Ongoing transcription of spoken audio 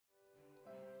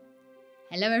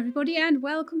Hello everybody and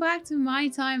welcome back to my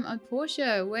Time at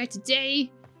Portia, where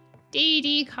today,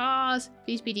 DD cars,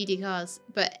 please be DD cars,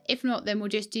 but if not then we'll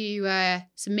just do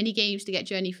some mini games to get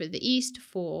Journey for the East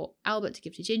for Albert to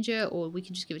give to Ginger, or we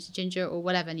can just give it to Ginger, or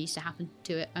whatever needs to happen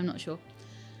to it, I'm not sure.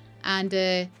 And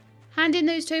hand in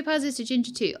those topazes to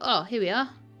Ginger too. Oh, here we are.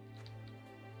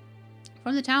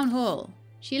 From the town hall.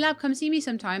 Sheilab, come see me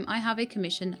sometime, I have a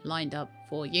commission lined up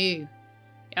for you.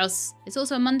 Yes, it's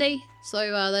also a Monday, so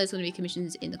there's going to be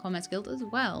commissions in the Commerce Guild as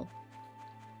well.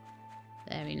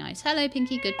 Very nice. Hello,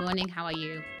 Pinky. Good morning. How are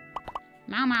you?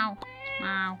 Meow, meow.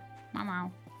 Meow. Meow,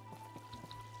 meow.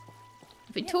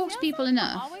 If it talks to people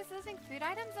enough... Always losing food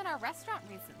items in our restaurant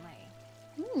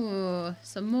recently. Ooh,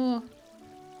 some more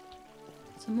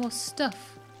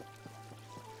stuff.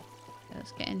 Okay,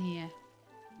 let's get in here.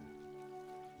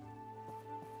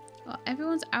 Oh,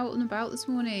 everyone's out and about this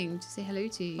morning to say hello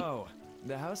to you. Oh.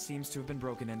 The house seems to have been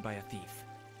broken in by a thief.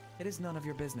 It is none of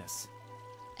your business.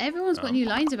 Everyone's got new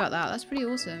lines about that. That's pretty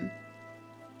awesome.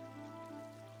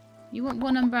 You want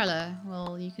one umbrella?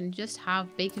 Well, you can just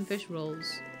have bacon fish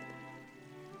rolls.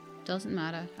 Doesn't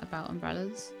matter about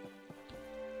umbrellas.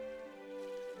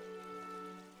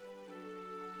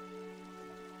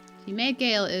 See, Mayor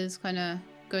Gale is kind of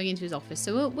going into his office,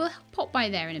 so we'll pop by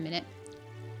there in a minute.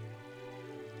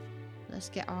 Let's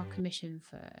get our commission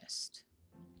first.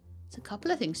 There's a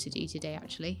couple of things to do today,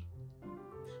 actually.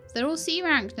 So they're all C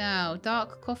ranked now.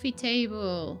 Dark coffee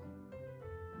table.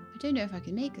 I don't know if I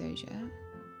can make those yet.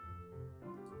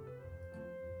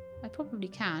 I probably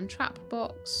can. Trap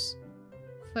box.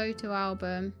 Photo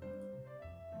album.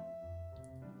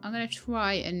 I'm going to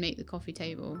try and make the coffee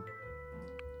table.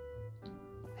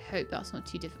 I hope that's not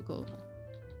too difficult.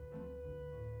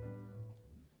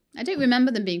 I don't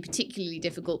remember them being particularly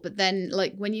difficult, but then,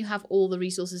 like, when you have all the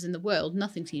resources in the world,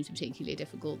 nothing seems particularly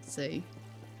difficult, so... Have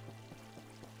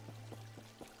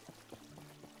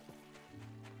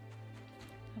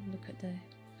a look at the...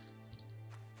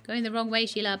 Going the wrong way,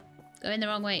 Sheila. Going the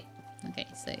wrong way. Okay,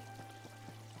 so...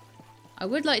 I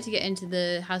would like to get into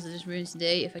the hazardous ruins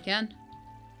today, if I can.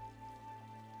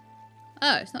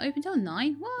 Oh, it's not open till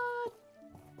 9? What?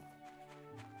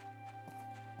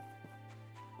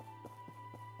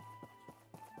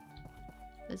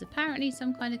 There's apparently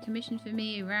some kind of commission for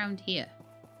me around here.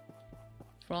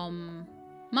 From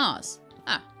Mars.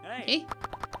 Ah, hey. Okay.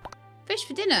 Fish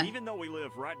for dinner. Even though we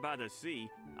live right by the sea,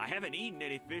 I haven't eaten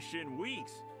any fish in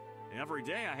weeks. Every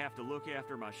day I have to look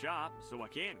after my shop, so I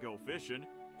can't go fishing.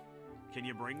 Can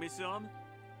you bring me some?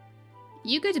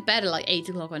 You go to bed at like 8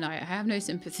 o'clock at night. I have no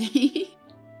sympathy.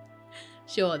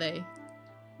 Sure, though.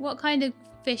 What kind of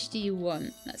fish do you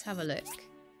want? Let's have a look.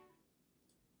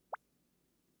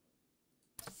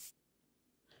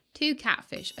 2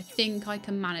 catfish. I think I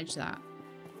can manage that.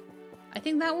 I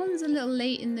think that one's a little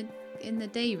late in the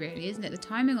day, really, isn't it? The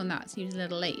timing on that seems a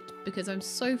little late because I'm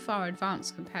so far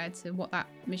advanced compared to what that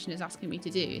mission is asking me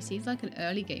to do. It seems like an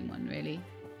early game one, really.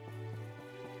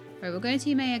 Right, we're going to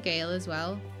see Mayor Gale as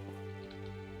well.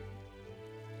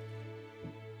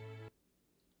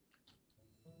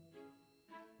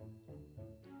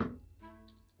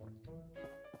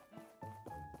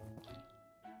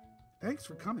 Thanks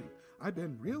for coming. I've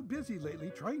been real busy lately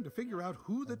trying to figure out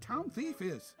who the town thief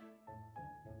is.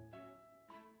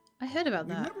 I heard about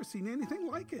that. We've never seen anything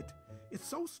like it. It's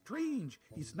so strange.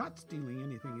 He's not stealing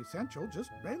anything essential, just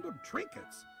random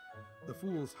trinkets. The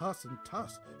fools Huss and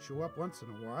Tuss show up once in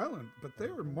a while, but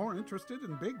they're more interested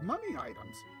in big money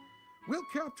items. We'll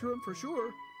capture him for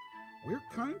sure. We're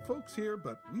kind folks here,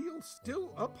 but we'll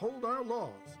still uphold our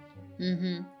laws.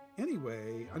 Mm-hmm.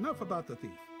 Anyway, enough about the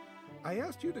thief. I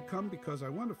asked you to come because I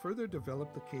want to further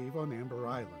develop the cave on Amber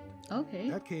Island.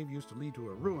 Okay. That cave used to lead to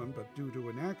a ruin, but due to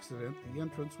an accident, the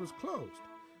entrance was closed.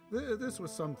 This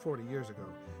was some 40 years ago.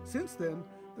 Since then,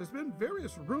 there's been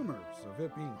various rumors of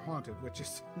it being haunted, which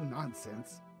is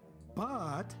nonsense.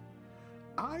 But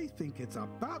I think it's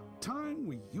about time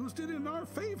we used it in our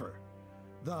favor.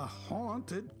 The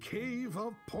Haunted Cave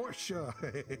of Portia.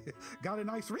 Got a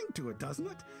nice ring to it, doesn't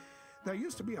it? There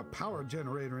used to be a power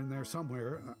generator in there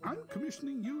somewhere. I'm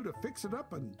commissioning you to fix it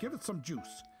up and give it some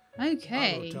juice.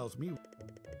 Okay. Arlo tells me.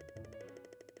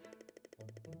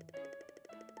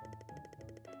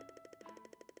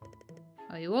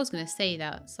 Oh, he was going to say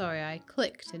that. Sorry, I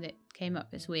clicked and it came up.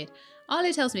 It's weird.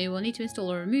 Arlo tells me we'll need to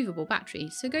install a removable battery,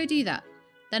 so go do that.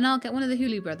 Then I'll get one of the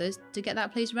Hulu brothers to get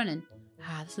that place running.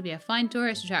 Ah, this will be a fine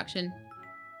tourist attraction.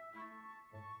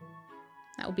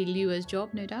 That will be Lua's job,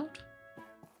 no doubt.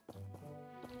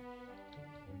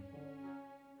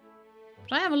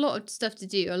 But I have a lot of stuff to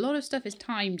do. A lot of stuff is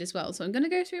timed as well. So I'm going to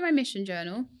go through my mission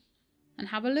journal and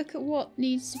have a look at what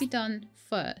needs to be done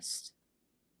first.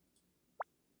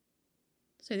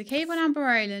 So the cave on Amber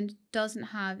Island doesn't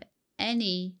have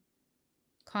any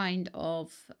kind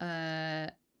of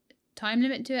time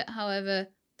limit to it. However,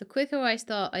 the quicker I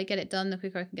get it done, the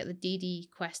quicker I can get the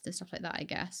DD quest and stuff like that, I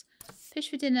guess. Fish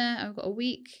for dinner. I've got a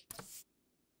week.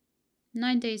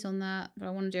 9 days on that, but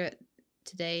I want to do it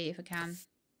today if I can.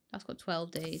 That's got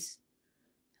 12 days.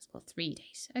 That's got 3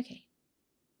 days. Okay.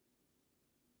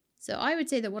 So I would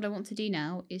say that what I want to do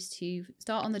now is to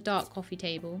start on the dark coffee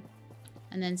table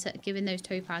and then giving those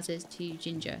topazes to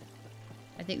Ginger.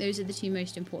 I think those are the 2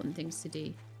 most important things to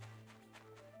do.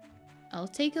 I'll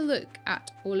take a look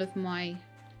at all of my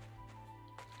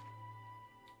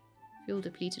fuel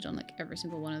depleted on like every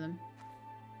single one of them.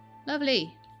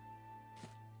 Lovely.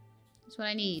 That's what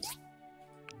I need.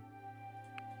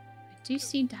 I do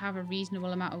seem to have a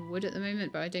reasonable amount of wood at the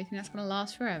moment, but I don't think that's going to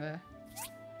last forever.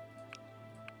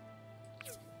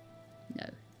 No,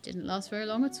 didn't last very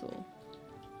long at all.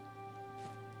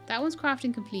 That one's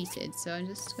crafting completed, so I'm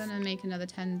just going to make another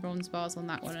 10 bronze bars on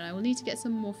that one, and I will need to get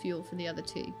some more fuel for the other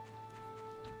 2.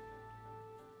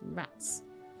 Rats.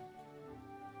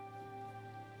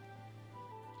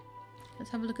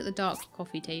 Let's have a look at the dark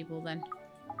coffee table then.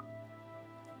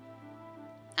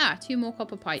 Ah, 2 more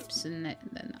copper pipes and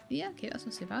then yeah, okay, that's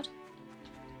not so bad.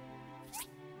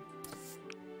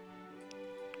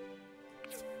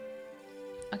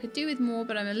 I could do with more,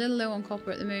 but I'm a little low on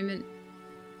copper at the moment.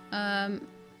 I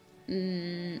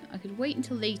could wait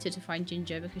until later to find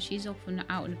Ginger because she's often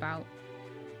out and about.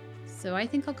 So I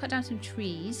think I'll cut down some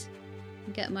trees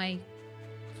and get my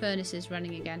furnaces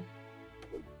running again.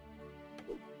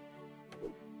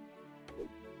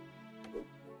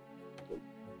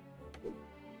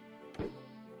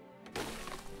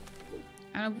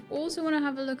 And I also want to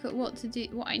have a look at what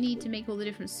I need to make all the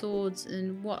different swords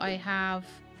and what I have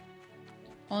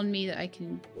on me that I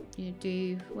can,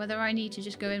 do. Whether I need to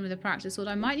just go in with a practice sword.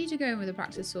 I might need to go in with a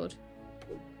practice sword.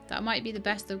 That might be the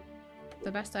best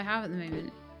I have at the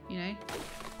moment,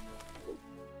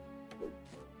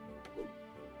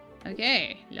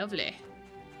 Okay, lovely.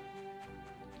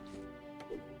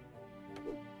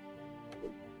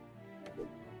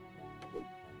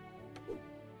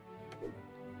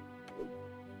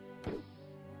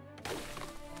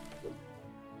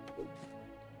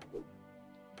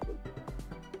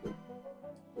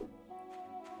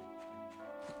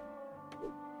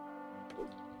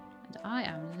 I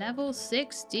am level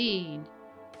 16.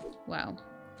 Wow.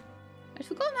 I'd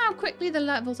forgotten how quickly the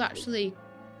levels actually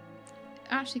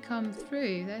come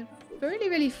through. They're really,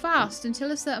 really fast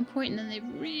until a certain point and then they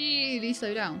really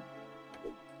slow down.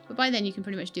 But by then you can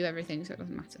pretty much do everything, so it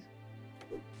doesn't matter.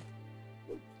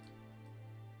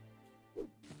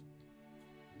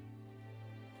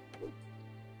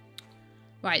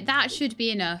 Right, that should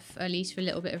be enough, at least for a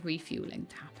little bit of refueling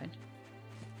to happen.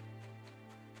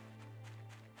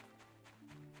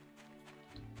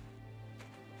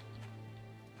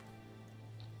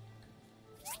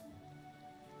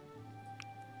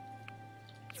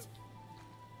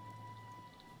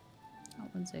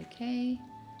 One's okay.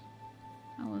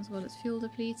 That one's got its fuel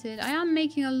depleted. I am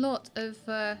making a lot of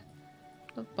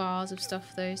bars of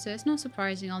stuff though, so it's not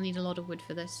surprising I'll need a lot of wood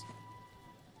for this.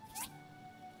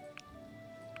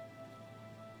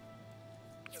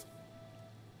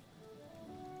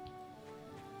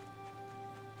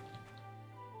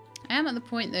 I am at the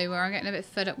point though where I'm getting a bit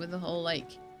fed up with the whole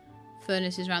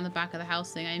furnaces around the back of the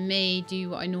house thing. I may do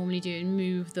what I normally do and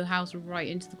move the house right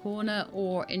into the corner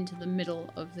or into the middle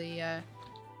of the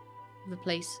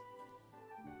place.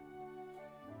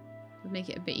 Would make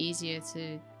it a bit easier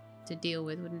to deal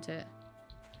with, wouldn't it?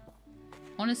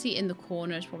 Honestly, in the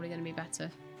corner is probably going to be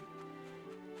better.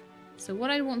 So what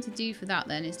I want to do for that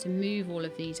then is to move all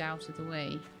of these out of the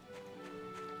way.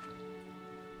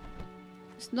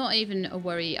 It's not even a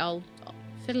worry. I'll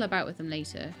fiddle about with them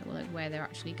later, like where they're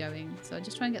actually going. So I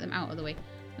just try and get them out of the way.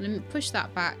 And then push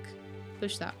that back,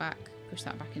 push that back, push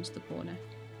that back into the corner.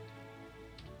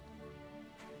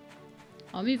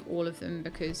 I'll move all of them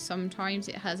because sometimes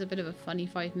it has a bit of a funny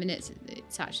 5 minutes.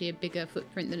 It's actually a bigger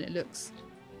footprint than it looks.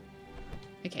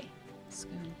 Okay, let's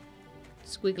go and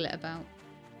squiggle it about.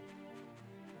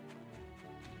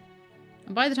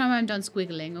 And by the time I'm done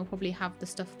squiggling, I'll probably have the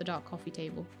stuff for the dark coffee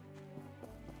table.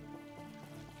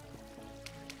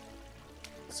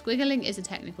 Squiggling is a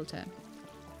technical term.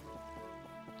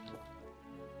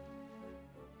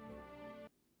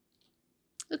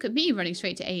 Look at me running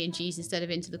straight to A and G's instead of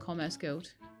into the Commerce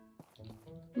Guild.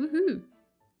 Woohoo!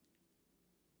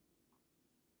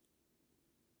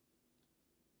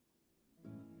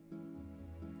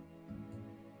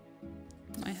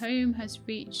 My home has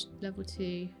reached level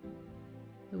 2.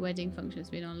 The wedding function has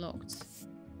been unlocked.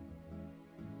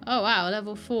 Oh wow,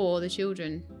 level 4, the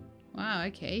children. Wow,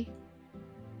 okay.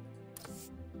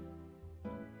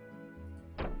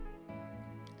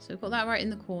 So we've got that right in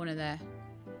the corner there.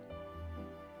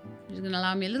 Which is going to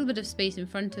allow me a little bit of space in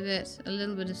front of it, a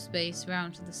little bit of space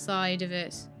around to the side of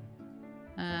it.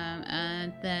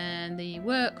 And then the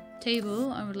work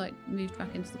table, I would like moved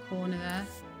back into the corner there.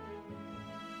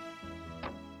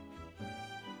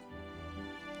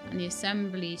 And the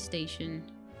assembly station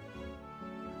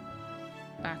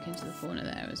back into the corner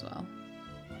there as well.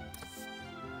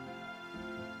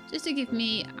 Just to give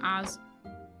me as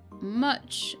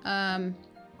much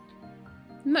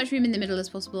much room in the middle as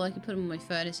possible. I could put all my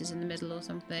furnaces in the middle or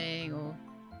something, or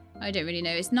I don't really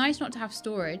know. It's nice not to have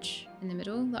storage in the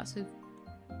middle. That's a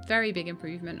very big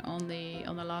improvement on the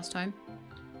last time.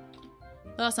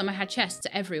 The last time I had chests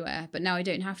everywhere, but now I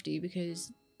don't have to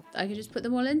because I can just put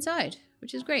them all inside,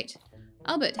 which is great.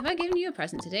 Albert, have I given you a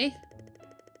present today?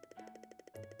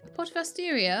 A pot of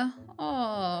asteria?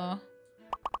 Aww.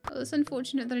 Well, it's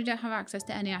unfortunate that I don't have access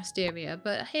to any asteria,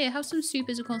 but here, have some soup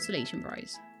as a consolation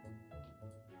prize.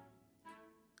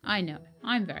 I know,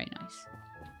 I'm very nice.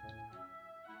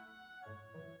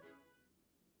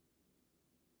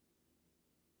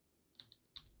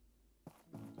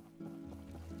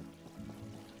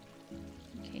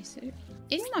 Okay, so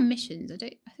in my missions, I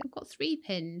think I've got 3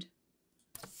 pinned.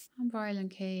 Amber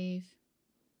Island Cave.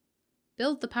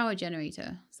 Build the power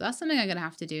generator. So that's something I'm gonna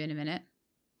have to do in a minute.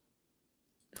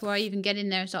 Before I even get in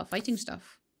there and start fighting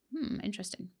stuff.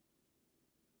 Interesting.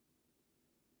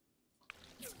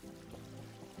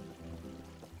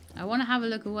 I want to have a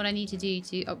look at what I need to do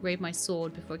to upgrade my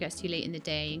sword before it gets too late in the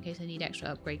day, in case I need extra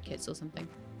upgrade kits or something.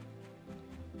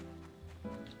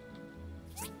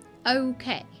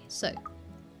 Okay, so.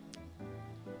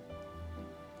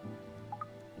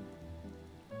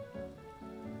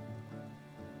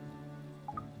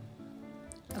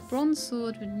 A bronze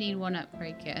sword would need 1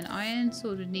 upgrade kit. An iron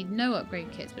sword would need no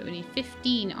upgrade kits, but it would need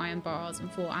 15 iron bars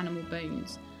and 4 animal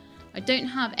bones. I don't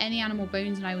have any animal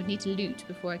bones and I would need to loot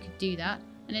before I could do that.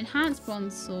 An enhanced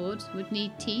bronze sword would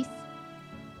need teeth.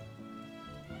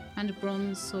 And a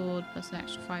bronze sword plus an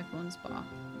extra 5 bronze bar.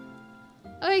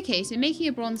 Okay, so making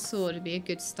a bronze sword would be a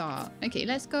good start. Okay,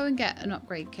 let's go and get an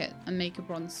upgrade kit and make a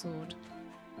bronze sword.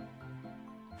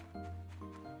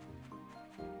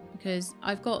 Because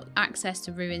I've got access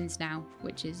to ruins now,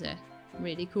 which is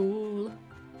really cool.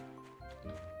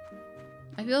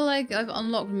 I feel like I've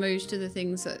unlocked most of the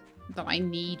things that I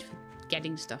need for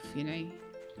getting stuff, you know.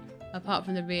 Apart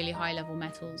from the really high level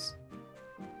metals.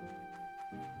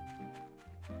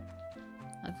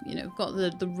 I've, you know, got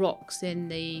the rocks in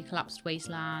the collapsed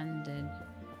wasteland, and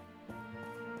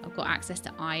I've got access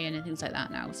to iron and things like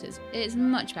that now, so it's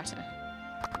much better.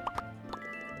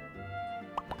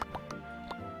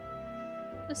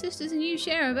 My sister's and you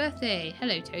share a birthday.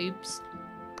 Hello, Tobes.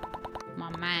 My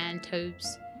man,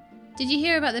 Tobes. Did you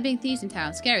hear about there being thieves in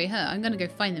town? Scary, huh? I'm gonna go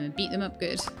find them and beat them up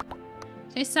good.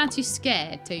 Don't sound too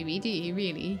scared, Toby, do you?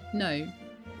 Really? No.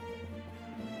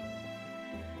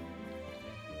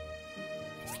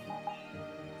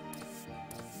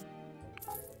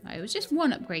 Right, it was just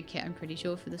 1 upgrade kit, I'm pretty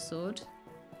sure, for the sword.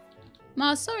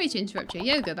 Mars, sorry to interrupt your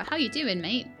yoga, but how you doing,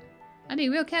 mate? I've been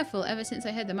real careful ever since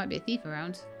I heard there might be a thief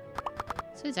around.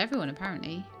 So is everyone,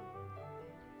 apparently.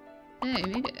 I don't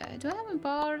know, maybe... do I have a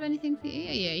bar of anything for you?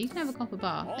 Yeah, you can have a copper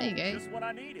bar. There you go. Just what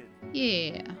I needed.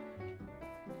 Yeah.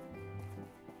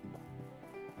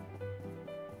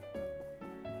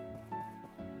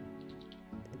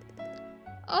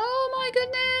 Oh my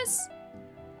goodness!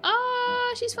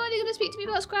 Ah, she's finally going to speak to me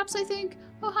about scraps, I think.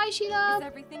 Oh, hi, Sheila. Is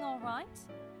everything all right?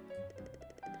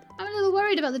 I'm a little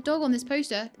worried about the dog on this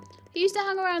poster. He used to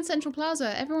hang around Central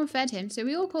Plaza. Everyone fed him, so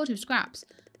we all called him Scraps.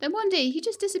 Then one day, he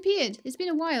just disappeared. It's been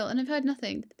a while, and I've heard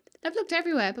nothing. I've looked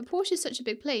everywhere, but Portia's such a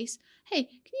big place. Hey,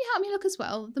 can you help me look as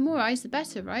well? The more eyes, the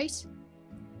better, right?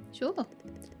 Sure.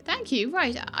 Thank you.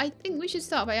 Right, I think we should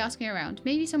start by asking around.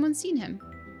 Maybe someone's seen him.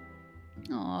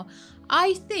 Aw,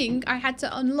 I think I had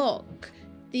to unlock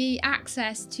the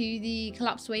access to the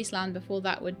collapsed wasteland before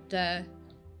that would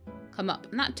come up.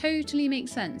 And that totally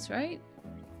makes sense, right?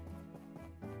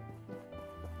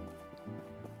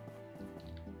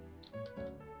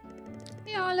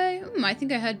 Hey, Arlo. I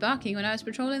think I heard barking when I was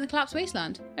patrolling the collapsed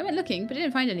wasteland. I went looking, but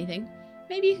didn't find anything.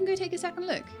 Maybe you can go take a second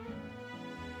look.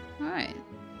 Alright.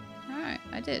 Alright,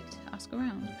 I did ask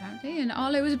around, apparently. And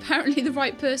Arlo was apparently the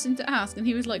right person to ask, and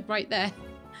he was, like, right there.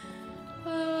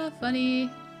 Funny.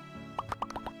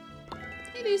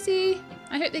 Hey, Lucy.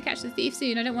 I hope they catch the thief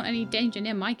soon. I don't want any danger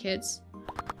near my kids.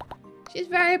 She's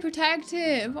very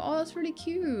protective. Oh, that's really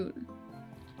cute.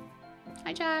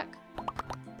 Hi, Jack.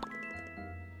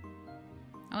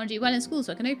 I want to do well in school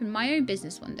so I can open my own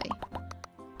business one day.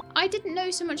 I didn't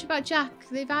know so much about Jack.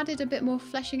 They've added a bit more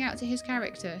fleshing out to his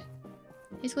character.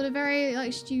 He's got a very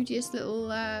like studious little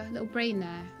brain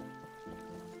there.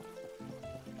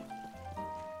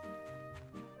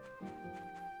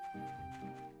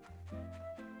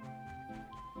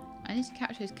 I need to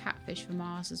catch those catfish for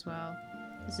Mars as well.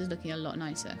 This is looking a lot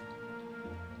nicer.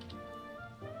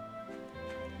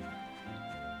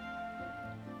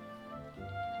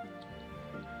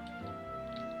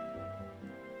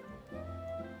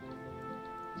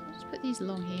 Let's put these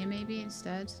along here maybe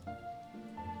instead.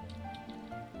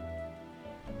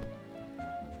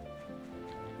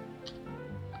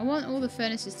 I want all the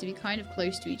furnaces to be kind of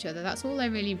close to each other. That's all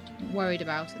I'm really worried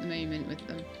about at the moment with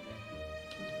them.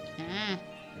 Ah.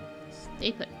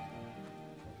 Stay put.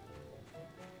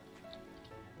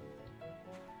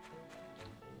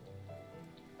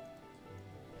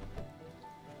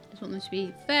 Just want them to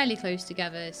be fairly close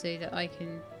together so that I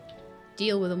can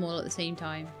deal with them all at the same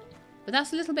time. But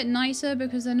that's a little bit nicer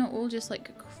because they're not all just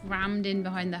like crammed in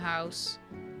behind the house.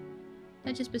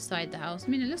 They're just beside the house. I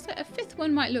mean, it looks like a fifth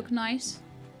one might look nice.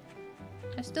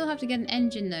 I still have to get an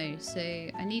engine though, so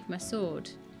I need my sword.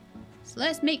 So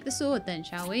let's make the sword then,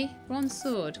 shall we? Bronze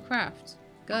sword, craft,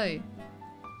 go.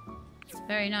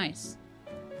 Very nice.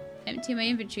 Empty my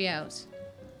inventory out.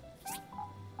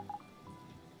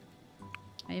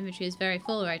 My inventory is very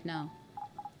full right now.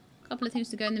 A couple of things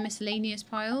to go in the miscellaneous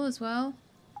pile as well.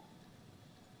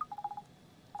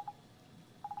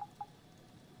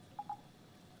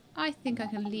 I think I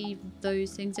can leave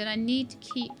those things in. I need to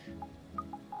keep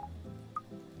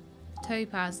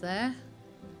topaz there.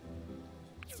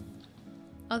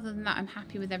 Other than that, I'm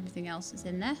happy with everything else that's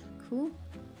in there. Cool.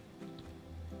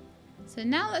 So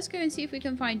now let's go and see if we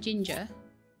can find Ginger.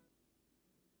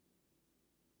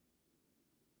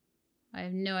 I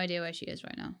have no idea where she is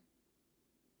right now.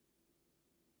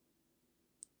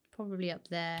 Probably up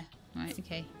there. Right,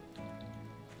 okay.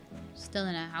 Still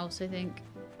in her house, I think.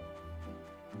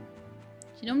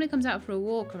 She normally comes out for a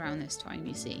walk around this time,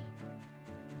 you see.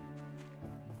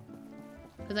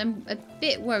 Because I'm a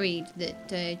bit worried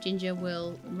that Ginger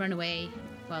will run away.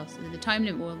 Well, so the time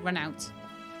limit will run out.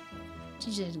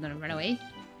 Ginger isn't going to run away.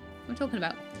 What am I talking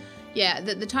about? Yeah,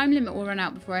 the time limit will run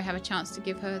out before I have a chance to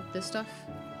give her the stuff.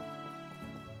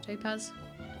 Topaz.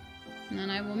 And then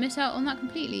I will miss out on that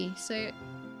completely. So,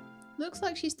 looks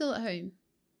like she's still at home.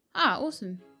 Ah,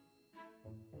 awesome.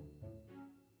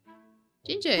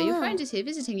 Ginger, Hello. your friend is here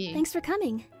visiting you. Thanks for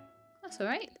coming. That's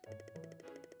alright.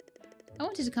 I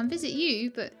wanted to come visit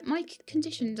you, but my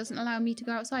condition doesn't allow me to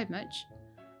go outside much.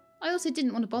 I also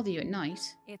didn't want to bother you at night.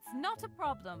 It's not a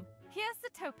problem. Here's the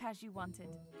topaz you wanted.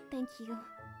 Thank you.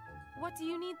 What do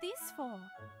you need these for?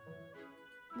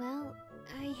 Well,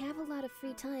 I have a lot of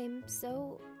free time,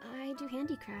 so I do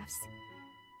handicrafts.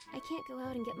 I can't go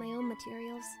out and get my own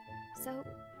materials, so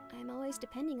I'm always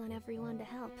depending on everyone to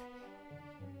help.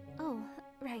 Oh,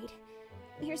 right.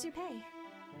 Here's your pay.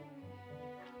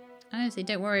 Honestly,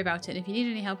 don't worry about it. If you need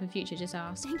any help in future, just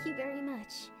ask. Thank you very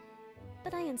much.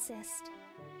 But I insist.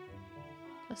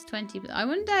 Plus 20. But I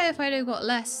wonder if I'd have got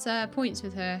less points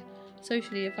with her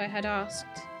socially if I had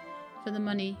asked for the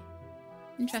money.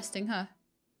 Interesting, huh?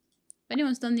 If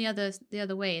anyone's done the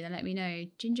other way, then let me know.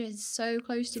 Ginger is so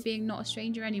close to being not a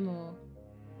stranger anymore.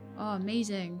 Oh,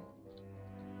 amazing.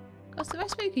 Gosh, have I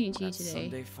spoken to you today?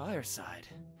 Sunday fireside.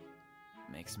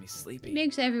 Makes me sleepy. It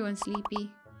makes everyone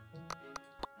sleepy.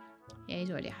 Yeah,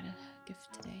 he's already had a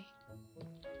gift today.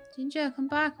 Ginger, come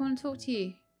back. I want to talk to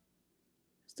you.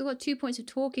 Still got 2 points of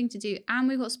talking to do, and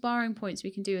we've got sparring points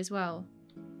we can do as well.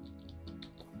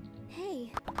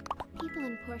 Hey, people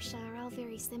in Portia are all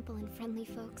very simple and friendly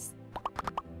folks.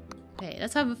 Okay,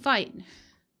 let's have a fight.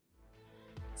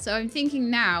 So I'm thinking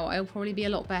now I'll probably be a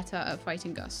lot better at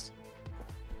fighting Gust.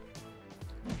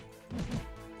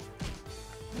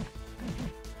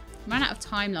 Ran out of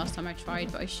time last time I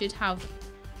tried, but I should have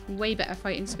way better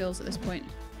fighting skills at this point.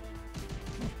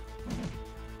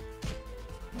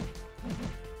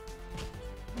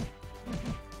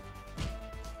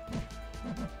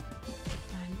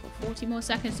 I've got 40 more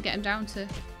seconds to get him down to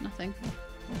nothing.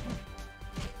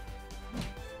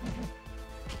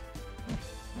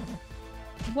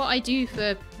 What I do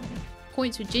for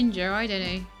points with Ginger, I don't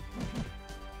know.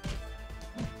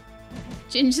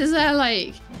 Ginger's there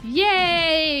like,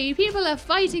 yay! People are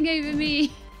fighting over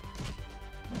me!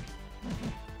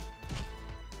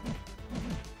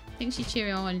 I think she's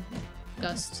cheering on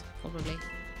Gust, probably.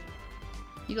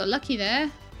 You got lucky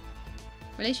there.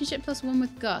 Relationship +1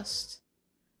 with Gust.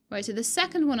 Right, so the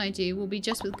second one I do will be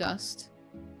just with Gust.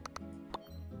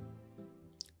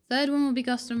 Third one will be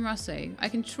Gustum Russo. I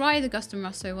can try the Gustum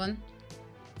Russo one.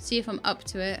 See if I'm up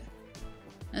to it.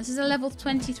 This is a level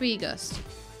 23 Gust.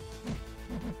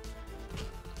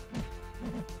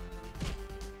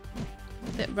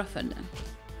 A bit rougher now.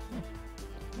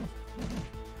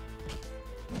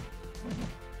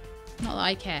 Not that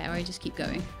I care, I just keep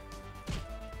going.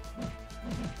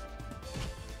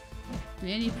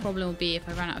 The only problem will be if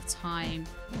I run out of time.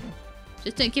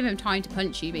 Just don't give him time to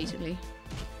punch you, basically.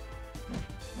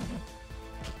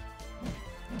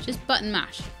 Just button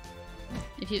mash.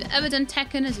 If you've ever done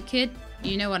Tekken as a kid,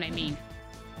 you know what I mean.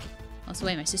 That's the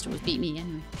way my sister would beat me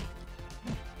anyway.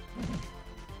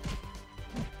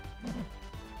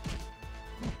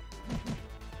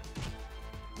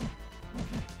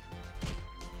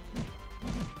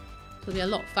 It'll be a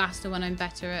lot faster when I'm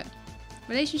better at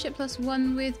relationship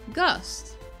 +1 with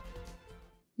Gust.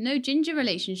 No ginger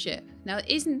relationship. Now,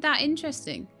 isn't that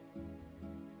interesting?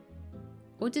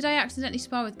 Or did I accidentally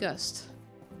spar with Gust?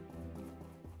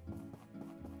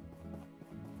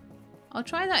 I'll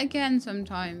try that again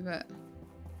sometime, but...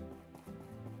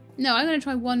 No, I'm going to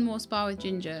try one more spar with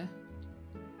Ginger.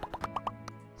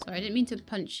 Sorry, I didn't mean to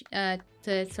punch,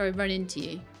 run into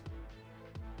you.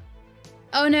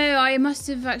 Oh no, I must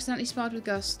have accidentally sparred with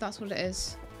Gust. That's what it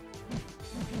is.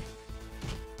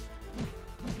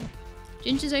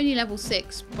 Ginger's only level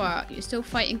 6, but you're still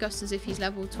fighting Gust as if he's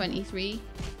level 23.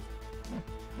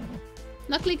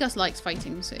 Luckily, Gust likes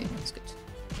fighting, so it's good.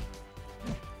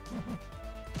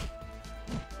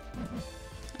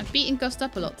 I've beaten Gust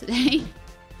up a lot today.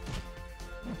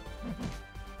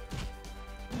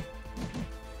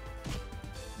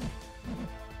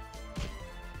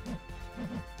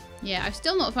 Yeah, I've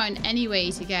still not found any way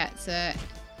to get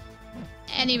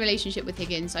any relationship with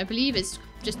Higgins. I believe it's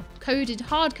just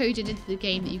hard-coded into the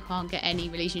game that you can't get any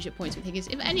relationship points with Higgins.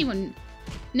 If anyone,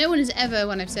 no one has ever,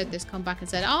 when I've said this, come back and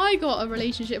said, I got a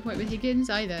relationship point with Higgins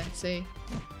either. So,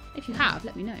 if you have,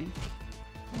 let me know.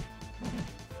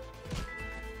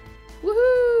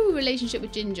 Woohoo! Relationship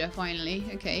with Ginger, finally.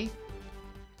 Okay.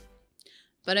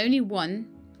 But only one.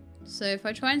 So if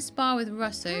I try and spar with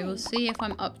Russo, we'll see if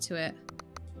I'm up to it.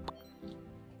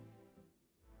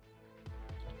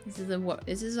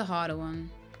 This is a harder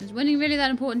one. Is winning really that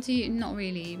important to you? Not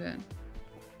really, but...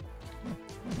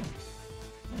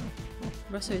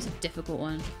 Russo is a difficult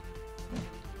one.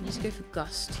 Just go for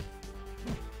Gust.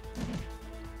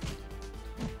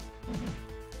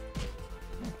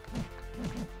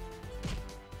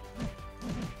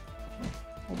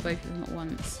 Or both of them at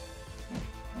once.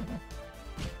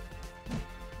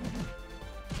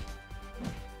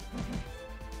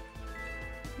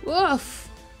 Woof!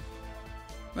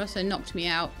 Russo knocked me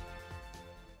out.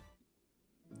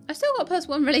 I've still got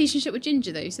 +1 relationship with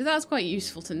Ginger though, so that's quite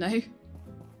useful to know.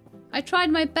 I tried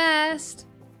my best.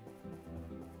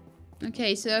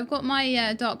 Okay, so I've got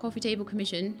my dark coffee table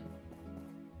commission.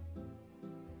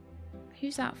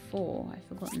 Who's that for? I've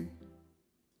forgotten.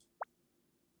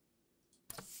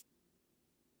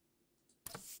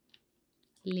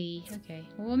 Lee. Okay,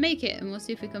 well, we'll make it and we'll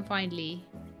see if we can find Lee.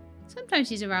 Sometimes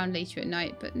he's around later at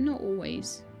night, but not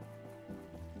always.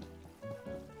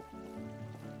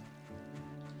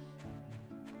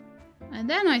 And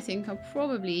then I think I'll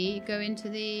probably go into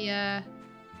the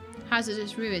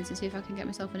hazardous ruins and see if I can get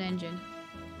myself an engine.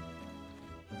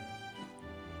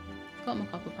 Got my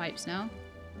copper pipes now.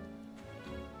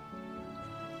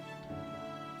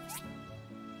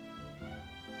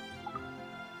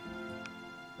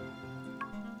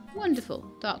 Wonderful.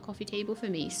 Dark coffee table for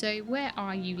me. So where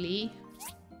are you, Lee?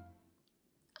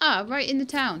 Ah, right in the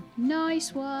town.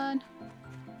 Nice one.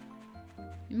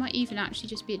 It might even actually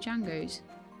just be at Django's.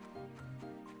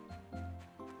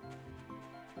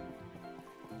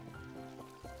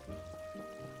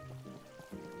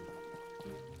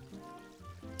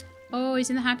 Oh, he's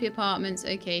in the happy apartments.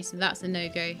 Okay, so that's a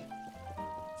no-go.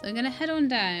 So I'm going to head on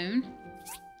down.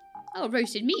 Oh,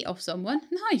 roasted meat off someone.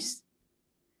 Nice.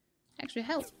 Extra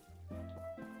help.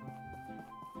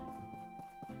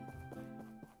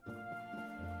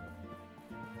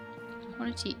 I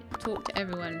want to talk to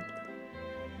everyone.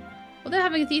 Although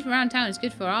having a thief around town is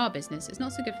good for our business, it's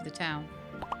not so good for the town.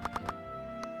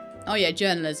 Oh yeah,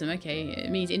 journalism. Okay,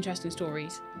 it means interesting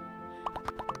stories.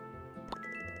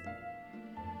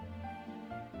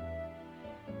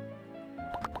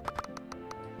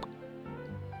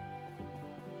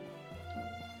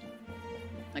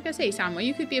 Like I say, Samuel,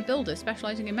 you could be a builder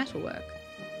specialising in metalwork.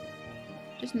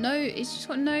 It's just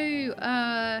got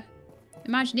no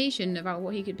imagination about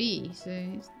what he could be, so,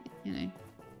 you know.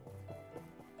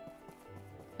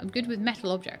 I'm good with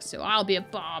metal objects, so I'll be a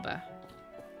barber.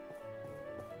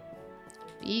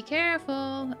 Be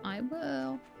careful, I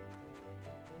will.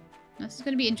 This is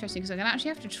going to be interesting because I'm going to actually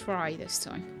have to try this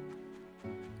time.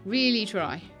 Really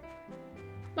try.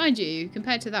 Mind you,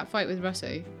 compared to that fight with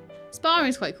Russo, sparring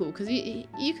is quite cool because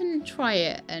you can try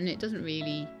it and it doesn't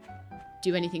really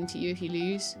do anything to you if you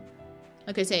lose.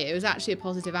 Like I say, it was actually a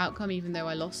positive outcome even though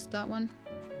I lost that one.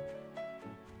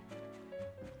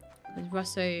 Because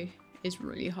Russo is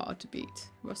really hard to beat.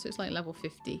 Russo's like level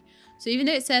 50. So even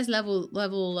though it says level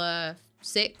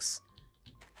 6,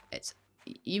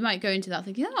 you might go into that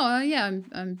thinking, oh yeah,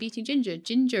 I'm beating Ginger.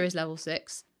 Ginger is level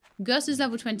 6. Gus is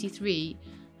level 23.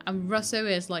 And Russo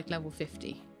is like level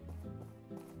 50.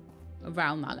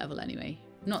 Around that level anyway.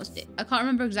 I can't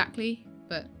remember exactly,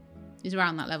 but it's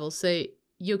around that level. So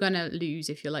you're going to lose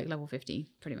if you're like level 50,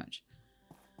 pretty much.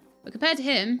 But compared to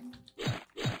him,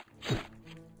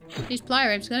 his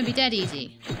Plier Imp's going to be dead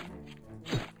easy.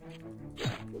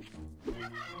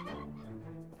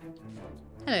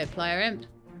 Hello, Plier Imp.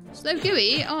 Slow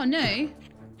Gooey? Oh no.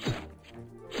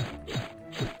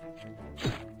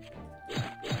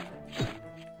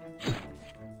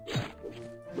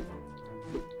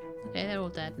 Okay, they're all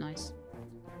dead. Nice.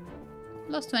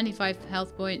 Lost 25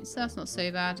 health points. That's not so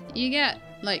bad. You get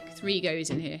like 3 goes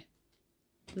in here.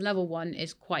 Level 1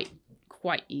 is quite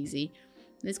easy.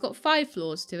 It's got 5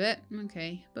 floors to it.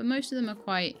 Okay, but most of them are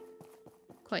quite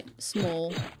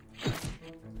small.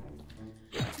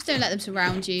 Just don't let them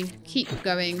surround you. Keep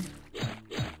going.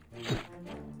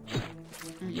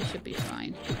 And you should be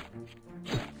fine.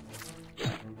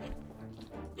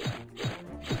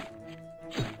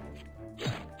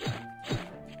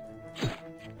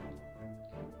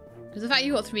 Because the fact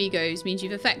you got 3 goes means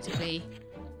you've effectively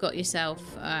got yourself,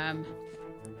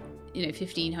 you know,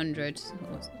 1,500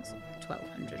 or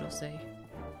 1,200 or so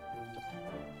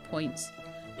points.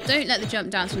 Don't let the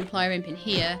jump dance from the Plier Imp in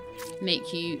here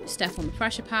make you step on the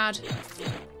pressure pad.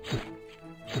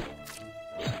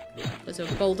 Because a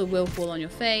boulder will fall on your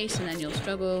face and then you'll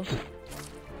struggle.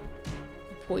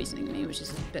 You're poisoning me, which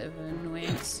is a bit of an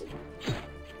annoyance.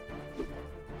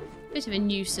 Bit of a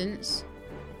nuisance.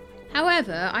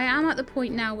 However, I am at the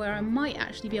point now where I might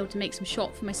actually be able to make some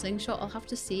shot for my slingshot. I'll have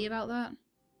to see about that.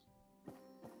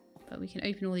 But we can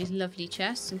open all these lovely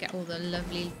chests and get all the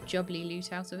lovely jubbly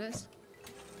loot out of it.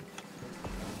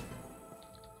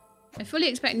 I fully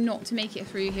expect not to make it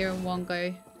through here in one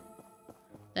go.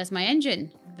 There's my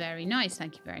engine. Very nice,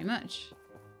 thank you very much.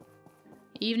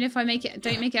 Even if I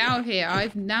don't make it out of here,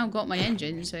 I've now got my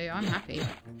engine, so I'm happy.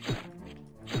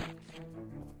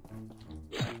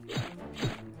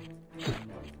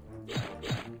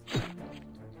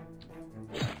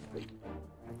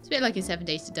 It's a bit like in 7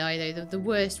 Days to Die, though. The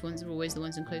worst ones are always the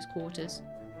ones in close quarters.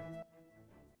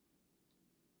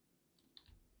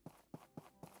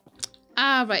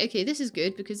 Ah, right, okay, this is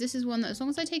good, because this is one that, as long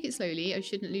as I take it slowly, I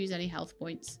shouldn't lose any health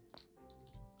points.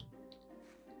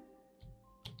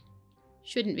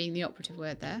 Shouldn't being the operative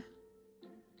word there.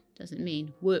 Doesn't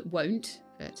mean won't,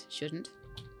 but shouldn't.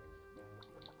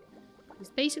 It's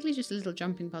basically just a little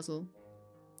jumping puzzle.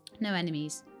 No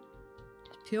enemies.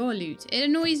 Pure loot. It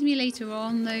annoys me later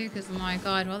on, though, because I'm like,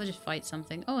 oh, I'd rather just fight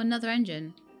something. Oh, another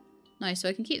engine. Nice, so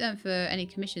I can keep them for any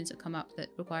commissions that come up that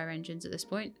require engines at this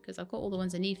point, because I've got all the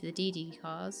ones I need for the DD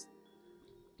cars.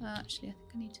 Actually, I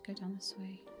think I need to go down this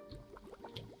way.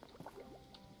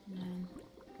 And then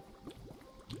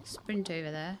sprint over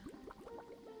there.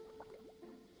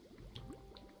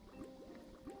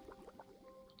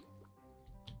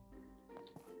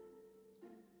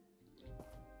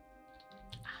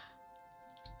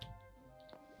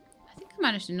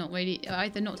 Managed to not really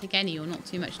either not take any or not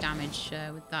too much damage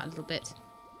with that little bit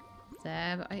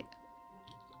there, but I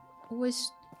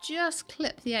always just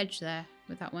clip the edge there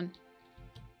with that one.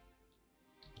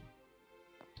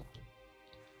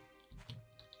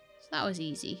 So that was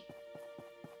easy.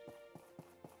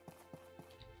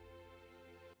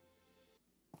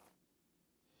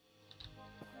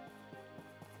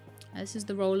 This is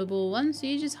the rollerball one, so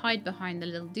you just hide behind the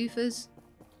little doofers,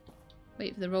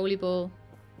 wait for the rolly ball.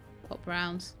 Pop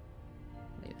round.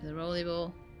 Wait for the rolly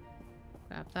ball.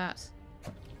 Grab that.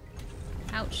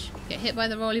 Ouch. Get hit by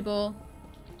the rolly ball.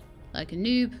 Like a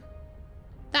noob.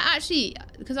 That actually,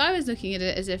 because I was looking at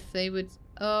it as if they would...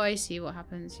 Oh, I see what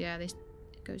happens. Yeah, it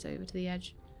goes over to the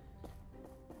edge.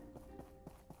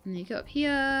 And you go up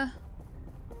here.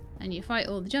 And you fight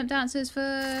all the jump dancers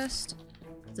first.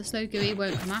 The slow gooey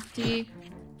won't come after you.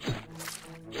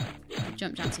 The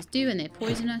jump dancers do, and they're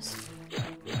poisonous.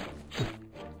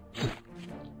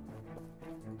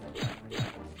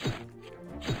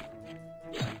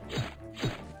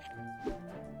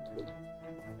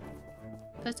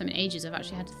 First time in ages I've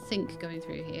actually had to think going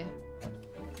through here.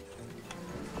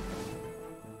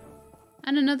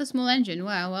 And another small engine.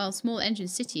 Wow, well, small engine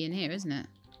city in here, isn't it?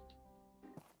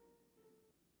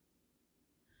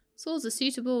 Swords are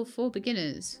suitable for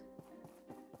beginners.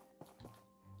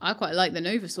 I quite like the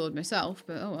Nova sword myself,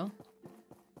 but oh well.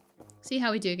 See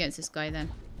how we do against this guy then.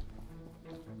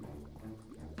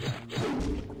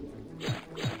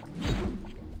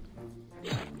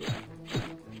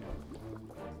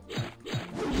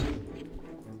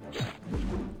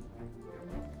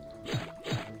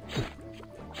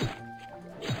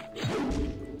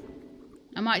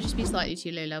 I might just be slightly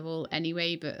too low level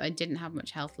anyway, but I didn't have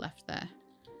much health left there.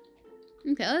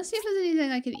 Okay, let's see if there's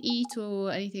anything I can eat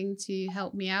or anything to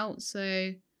help me out.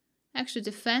 So, extra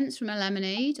defense from a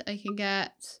lemonade. I can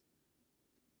get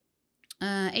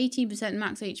 18%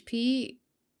 max HP.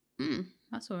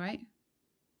 That's alright.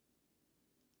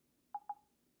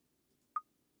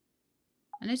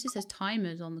 I noticed there's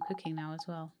timers on the cooking now as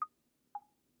well.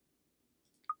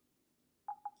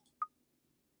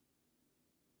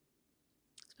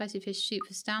 Spicy fish soup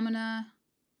for stamina.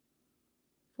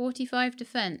 45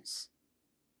 defense.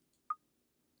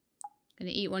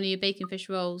 Gonna eat one of your bacon fish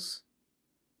rolls.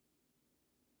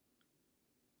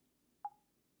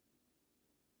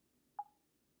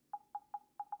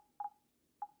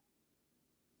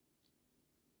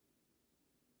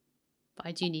 But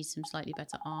I do need some slightly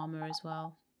better armor as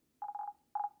well.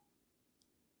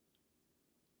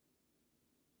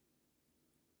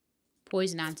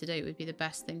 Poison antidote would be the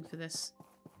best thing for this.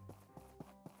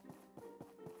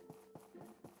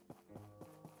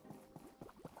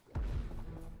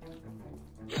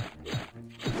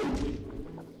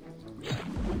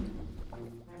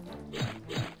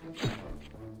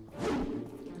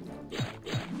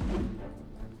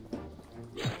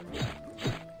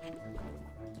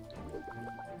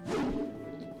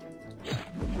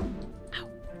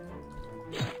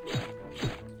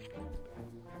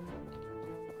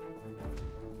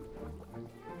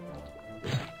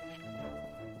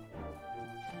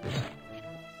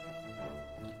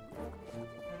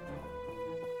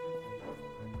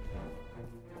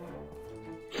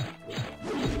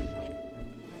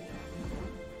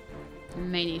 I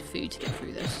may need food to get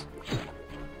through this.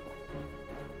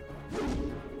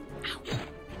 Ow.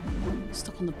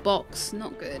 Stuck on the box.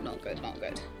 Not good, not good, not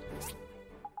good.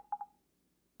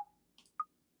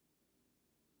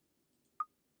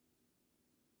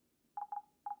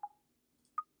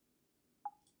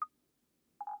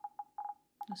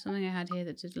 There's something I had here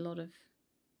that did a lot of...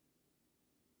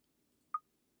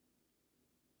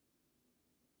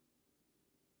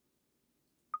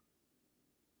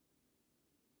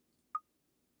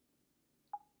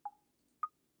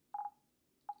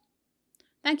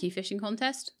 Thank you, fishing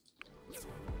contest.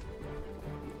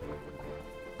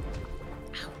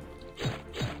 Ow.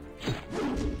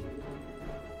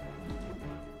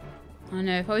 I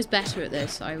know, if I was better at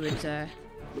this, I would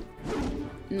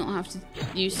not have to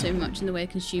use so much in the way of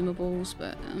consumables,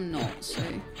 but I'm not, so...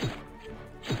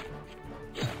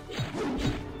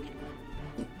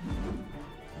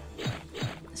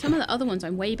 Some of the other ones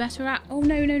I'm way better at. Oh,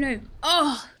 no, no, no.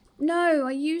 Oh! No,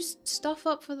 I used stuff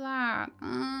up for that.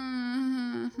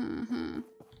 I'm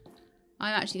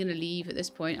actually going to leave at this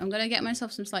point. I'm going to get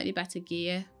myself some slightly better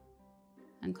gear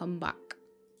and come back.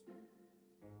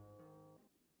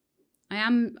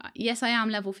 Yes, I am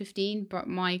level 15, but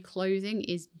my clothing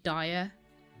is dire.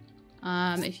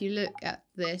 If you look at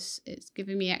this, it's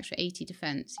giving me extra 80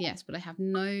 defense. Yes, but I have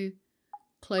no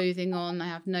clothing on. I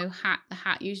have no hat. The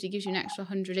hat usually gives you an extra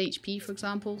 100 HP, for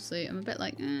example. So I'm a bit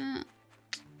like, I've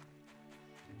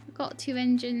got 2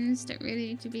 engines, don't really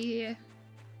need to be here.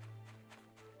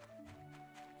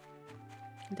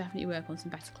 I'll definitely work on some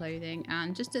better clothing,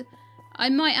 and just to, I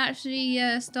might actually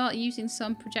start using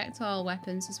some projectile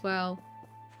weapons as well.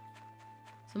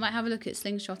 So I might have a look at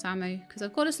slingshot ammo, because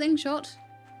I've got a slingshot.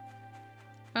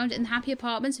 Found it in Happy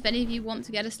Apartments. If any of you want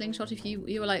to get a slingshot, if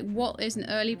you were like, what is an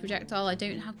early projectile? I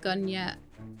don't have gun yet.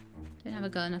 Don't have a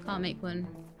gun, I can't make one.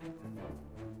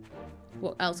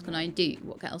 What else can I do?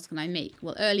 What else can I make?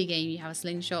 Well, early game you have a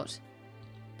slingshot.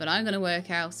 But I'm going to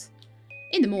work out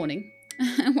in the morning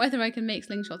whether I can make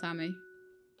slingshot ammo.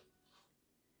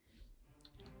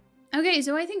 Okay,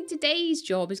 so I think today's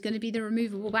job is going to be the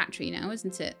removable battery now,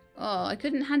 isn't it? Oh, I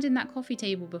couldn't hand in that coffee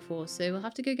table before, so we'll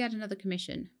have to go get another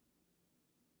commission.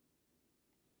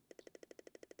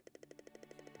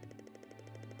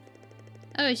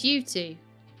 Oh, it's you two.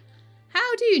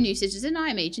 How do, new citizen?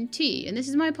 I'm Agent T, and this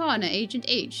is my partner, Agent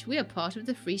H. We are part of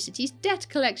the Free Cities Debt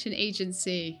Collection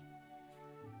Agency.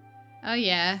 Oh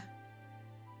yeah.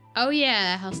 Oh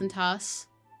yeah, Huss and Tuss.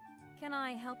 Can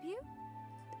I help you?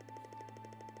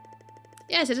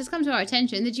 Yes, it has come to our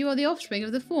attention that you are the offspring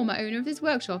of the former owner of this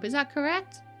workshop. Is that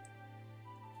correct?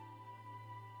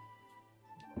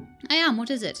 I am.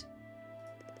 What is it?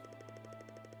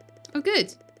 Oh,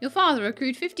 good. Your father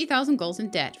accrued 50,000 gold in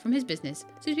debt from his business.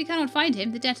 So if we cannot find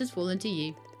him, the debt has fallen to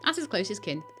you. As his closest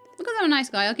kin. Because I'm a nice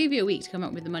guy, I'll give you a week to come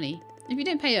up with the money. If you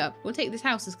don't pay up, we'll take this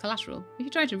house as collateral. If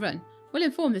you try to run, we'll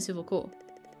inform the civil court.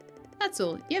 That's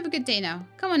all. You have a good day now.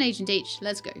 Come on, Agent H.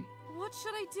 Let's go. What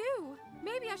should I do?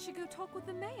 Maybe I should go talk with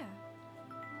the mayor.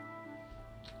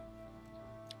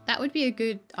 That would be a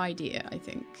good idea, I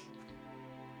think.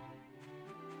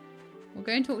 We'll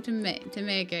go and talk to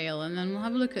Mayor Gale, and then we'll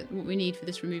have a look at what we need for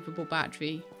this removable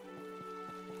battery.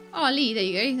 Oh, Lee, there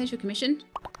you go. There's your commission.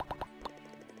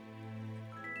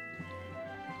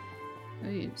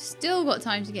 We've still got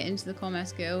time to get into the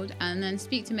Commerce Guild, and then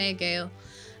speak to Mayor Gale,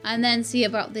 and then see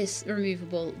about this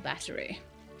removable battery.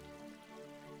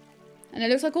 And it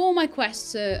looks like all my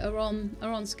quests are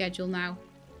on schedule now.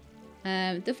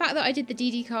 The fact that I did the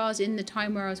DD cars in the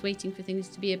time where I was waiting for things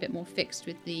to be a bit more fixed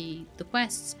with the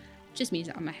quests just means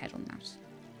that I'm ahead on that.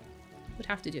 Would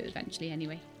have to do it eventually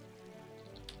anyway.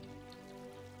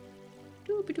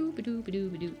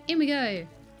 Doo-ba-doo-ba-doo-ba-doo-ba-doo. In we go!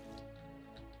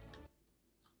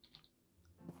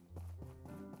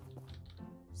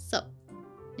 So,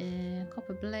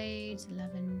 copper blades,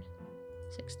 11,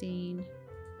 16,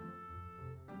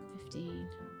 15,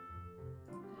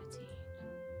 13.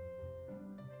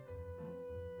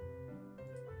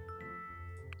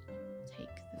 Take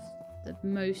the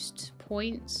most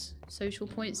points, social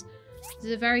points. This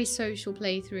is a very social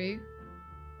playthrough.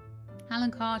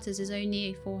 Alan Carter's is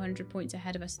only 400 points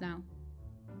ahead of us now.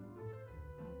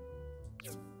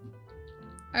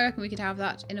 I reckon we could have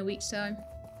that in a week's time.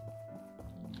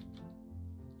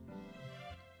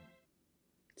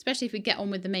 Especially if we get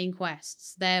on with the main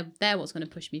quests. They're what's going to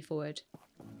push me forward.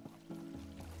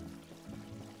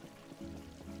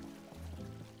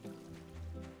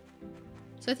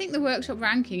 So I think the workshop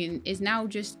ranking is now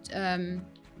just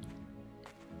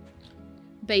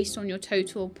based on your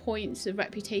total points of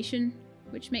reputation,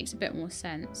 which makes a bit more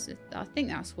sense. I think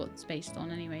that's what it's based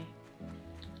on anyway.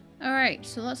 Alright,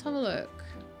 so let's have a look.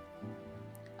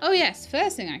 Oh yes,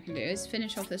 first thing I can do is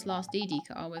finish off this last DD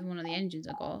car with one of the engines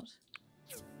I got.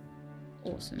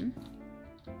 Awesome.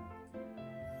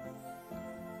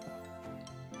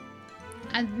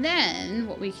 And then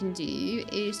what we can do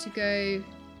is to go...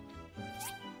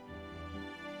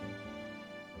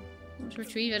 Want to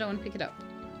retrieve? I don't want to pick it up.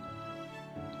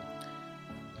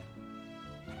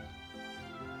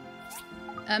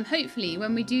 Hopefully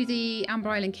when we do the Amber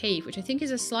Island Cave, which I think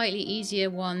is a slightly easier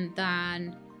one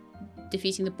than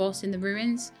defeating the boss in the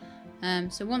ruins.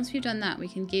 So once we've done that, we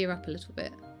can gear up a little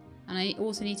bit. And I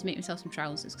also need to make myself some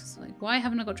trousers, because like, why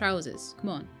haven't I got trousers? Come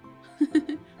on.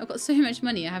 I've got so much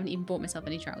money, I haven't even bought myself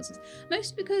any trousers.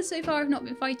 Mostly because so far I've not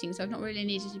been fighting, so I've not really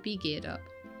needed to be geared up.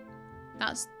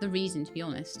 That's the reason, to be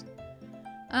honest.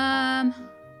 Battery,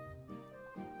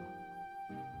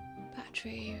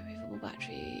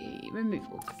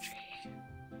 removable battery.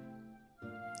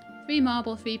 3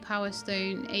 marble, 3 power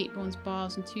stone, 8 bronze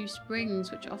bars, and 2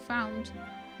 springs, which are found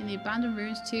in the abandoned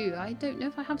ruins too. I don't know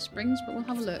if I have springs, but we'll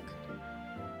have a look.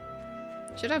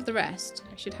 Should have the rest.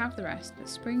 I should have the rest, but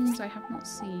springs I have not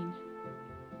seen.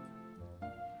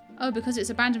 Oh, because it's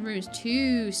abandoned ruins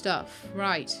 2 stuff.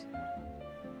 Right.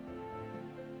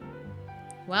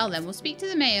 Well then, we'll speak to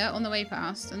the mayor on the way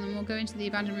past, and then we'll go into the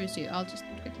abandoned ruins too. I'll just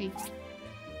quickly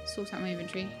sort out my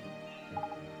inventory.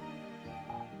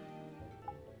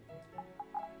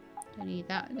 Don't need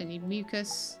that. Don't need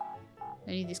mucus.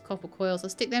 Don't need these copper coils. I'll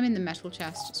stick them in the metal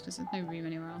chest just because there's no room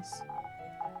anywhere else.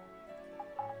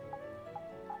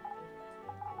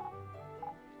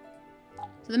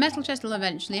 So the metal chest will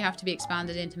eventually have to be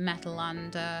expanded into metal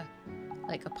and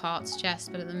like a parts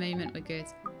chest, but at the moment we're good.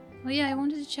 Oh yeah, I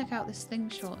wanted to check out this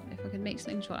slingshot, if I could make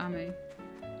slingshot ammo.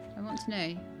 I want to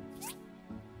know.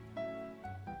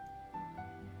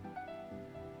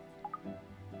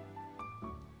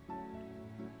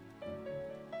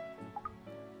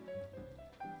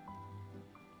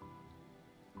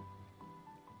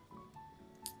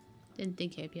 Didn't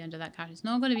think it would be under that category. It's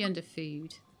not going to be under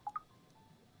food.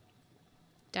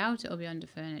 Doubt it'll be under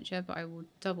furniture, but I will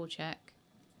double check.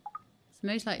 It's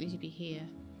most likely to be here.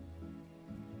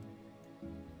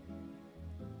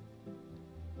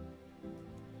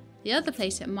 The other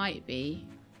place it might be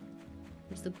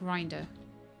is the grinder.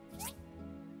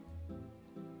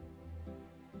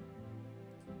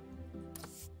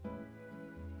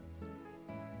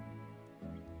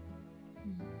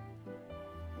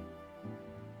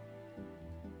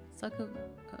 It's like a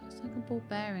ball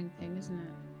bearing thing, isn't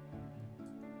it?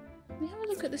 Let me have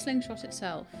a look at the slingshot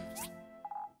itself.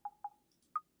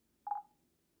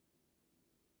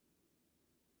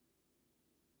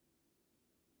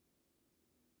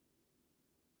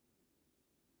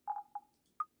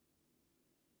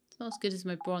 It's not as good as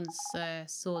my bronze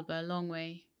sword by a long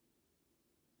way.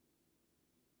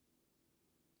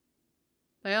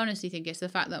 But I honestly think it's the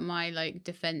fact that my like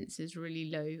defense is really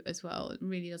low as well. It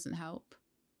really doesn't help.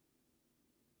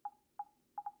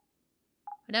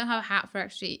 I don't have a hat for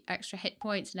extra hit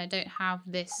points, and I don't have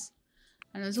this.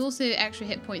 And there's also extra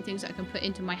hit point things that I can put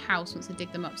into my house once I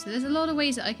dig them up. So there's a lot of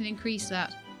ways that I can increase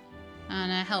that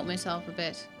and help myself a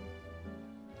bit.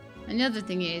 And the other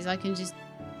thing is I can just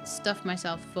stuff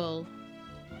myself full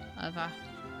of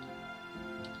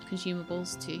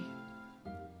consumables too.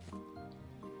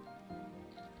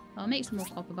 I'll make some more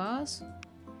copper bars.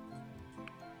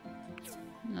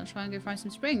 And I'll try and go find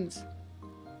some springs.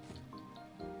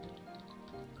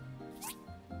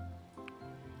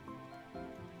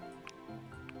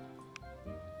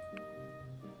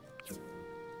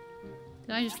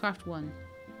 Did I just craft one?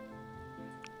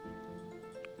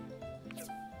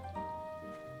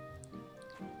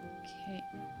 Okay.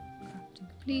 Crafting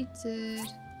completed.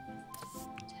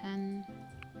 10.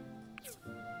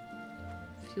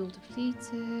 Fuel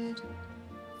depleted.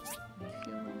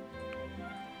 Refuel.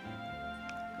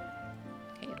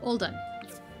 Okay, all done.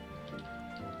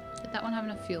 Did that one have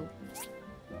enough fuel?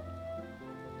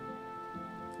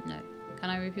 No. Can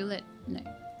I refuel it? No.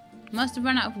 Must have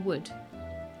run out of wood.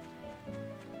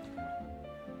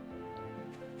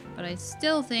 But I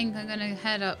still think I'm going to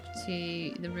head up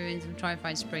to the ruins and try and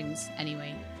find springs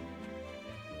anyway.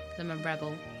 Because I'm a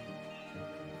rebel.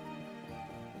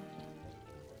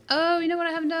 Oh, you know what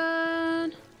I haven't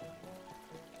done?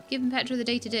 Given Petra the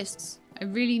data discs. I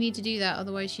really need to do that,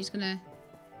 otherwise she's gonna...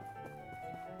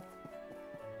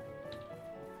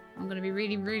 I'm gonna be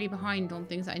really, really behind on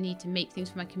things that I need to make things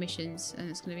for my commissions,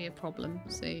 and it's gonna be a problem.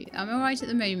 So I'm alright at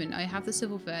the moment. I have the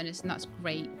civil furnace, and that's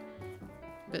great.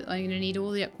 But I'm gonna need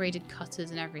all the upgraded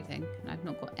cutters and everything, and I've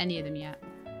not got any of them yet.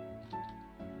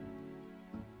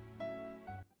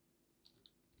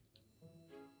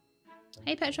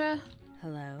 Hey Petra!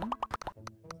 Hello?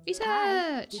 Research!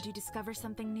 Hi. Did you discover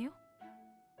something new?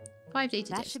 5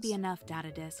 data That discs. should be enough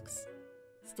data discs.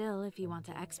 Still, if you want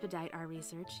to expedite our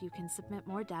research, you can submit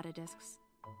more data discs.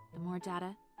 The more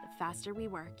data, the faster we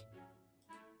work.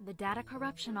 The data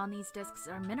corruption on these discs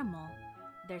are minimal.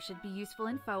 There should be useful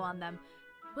info on them.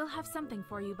 We'll have something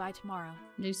for you by tomorrow.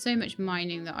 There's so much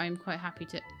mining that I'm quite happy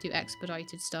to do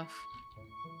expedited stuff.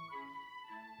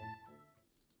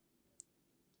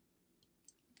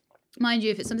 Mind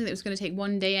you, if it's something that was going to take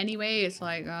one day anyway, it's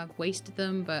like I've wasted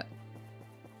them, but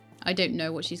I don't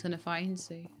know what she's going to find,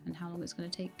 so, and how long it's going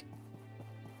to take.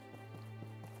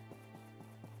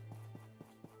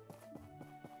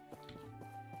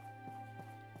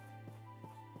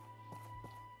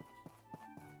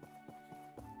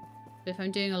 But if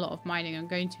I'm doing a lot of mining, I'm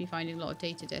going to be finding a lot of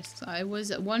data discs. I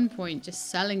was at one point just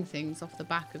selling things off the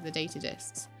back of the data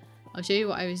discs. I'll show you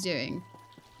what I was doing.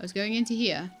 I was going into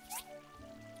here,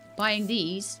 buying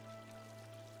these.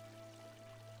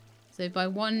 So buy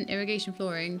 1 irrigation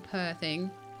flooring per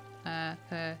thing,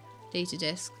 per data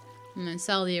disc, and then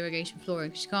sell the irrigation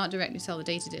flooring, because you can't directly sell the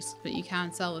data discs, but you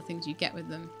can sell the things you get with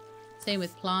them. Same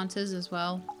with planters as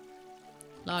well.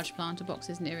 Large planter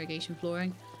boxes and irrigation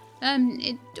flooring.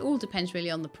 It all depends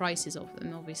really on the prices of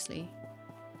them, obviously.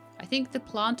 I think the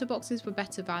planter boxes were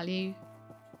better value.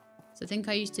 So I think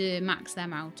I used to max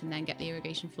them out and then get the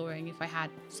irrigation flooring if I had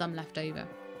some left over.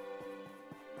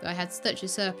 But I had such a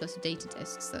surplus of data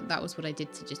discs that that was what I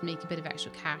did to just make a bit of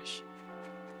extra cash.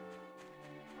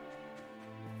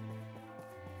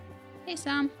 Hey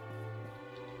Sam.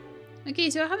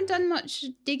 Okay, so I haven't done much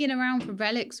digging around for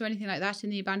relics or anything like that in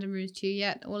the Abandoned Ruins 2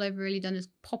 yet. All I've really done is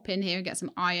pop in here and get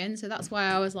some iron. So that's why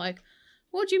I was like,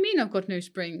 what do you mean I've got no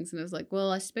springs? And I was like,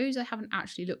 well, I suppose I haven't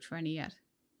actually looked for any yet.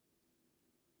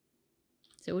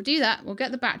 So we'll do that. We'll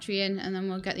get the battery in and then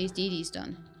we'll get these DDs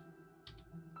done.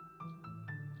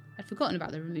 I'd forgotten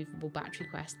about the removable battery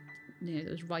quest. You know,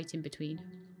 that was right in between.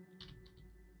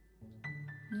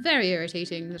 Very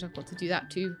irritating that I've got to do that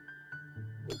too.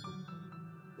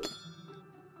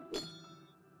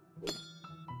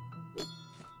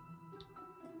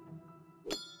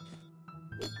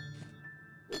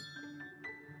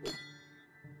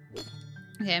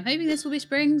 Okay, I'm hoping this will be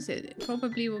springs. It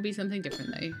probably will be something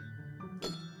different though.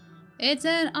 It's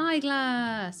an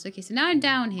eyeglass! Okay, so now I'm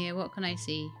down here. What can I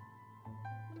see?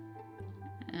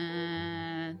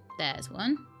 There's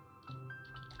one.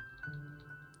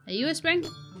 Are you a spring?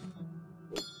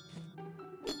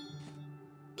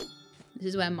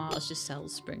 This is where Mars just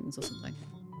sells springs or something.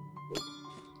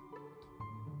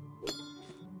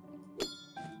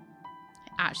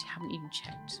 I actually haven't even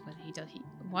checked whether he does.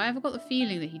 Why have I got the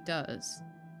feeling that he does?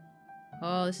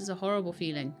 Oh, this is a horrible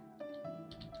feeling.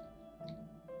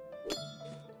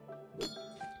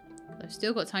 I've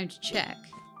still got time to check.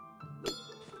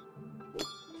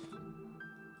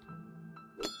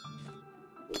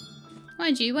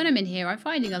 Mind you, when I'm in here, I'm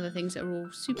finding other things that are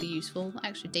all super useful.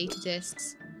 Extra data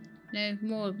discs. No,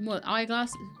 more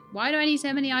eyeglasses. Why do I need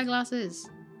so many eyeglasses?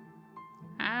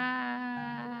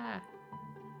 Ah.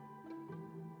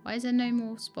 Why is there no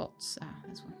more spots? Ah,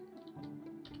 there's one.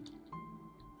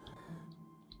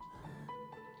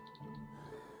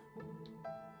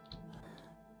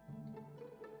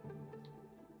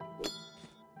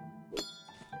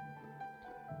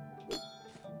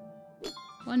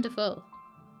 Wonderful.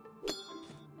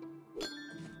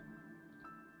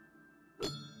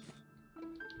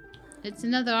 It's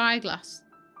another eyeglass.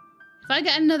 If I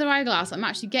get another eyeglass, I'm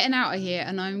actually getting out of here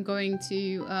and I'm going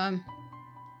to, I'm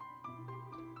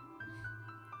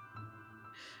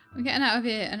getting out of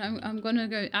here and I'm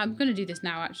gonna do this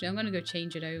now actually. I'm gonna go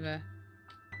change it over.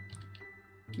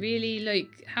 Really,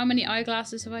 like, how many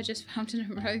eyeglasses have I just found in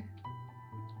a row?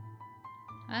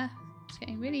 Ah, it's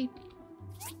getting really...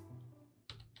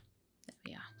 There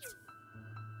we are.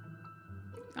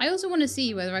 I also want to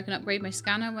see whether I can upgrade my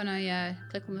scanner when I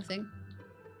click on the thing.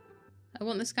 I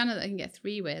want the scanner that I can get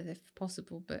 3 with if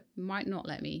possible, but might not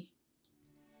let me.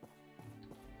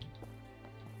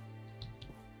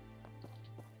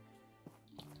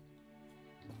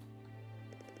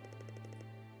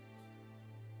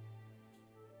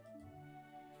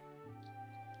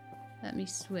 Let me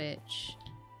switch.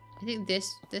 I think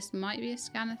this might be a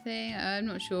scanner thing. I'm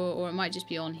not sure, or it might just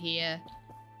be on here.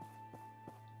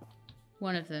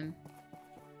 One of them.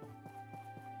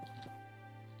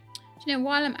 Do you know,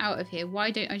 while I'm out of here, why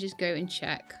don't I just go and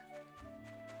check?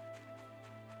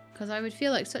 Because I would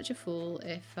feel like such a fool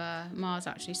if Mars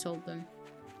actually sold them.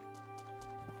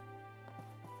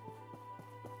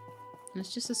 And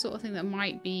it's just the sort of thing that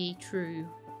might be true.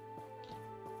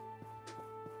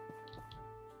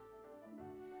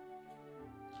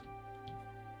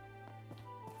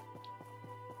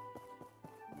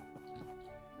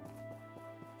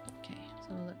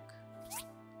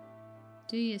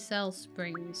 Do you sell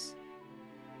springs?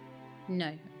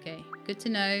 No. Okay. Good to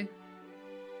know.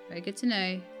 Very good to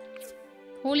know.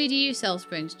 Paulie, do you sell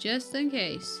springs? Just in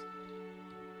case.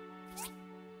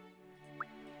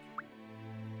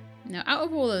 Now, out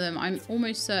of all of them, I'm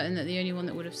almost certain that the only one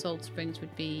that would have sold springs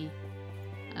would be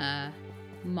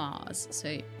Mars.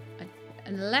 So,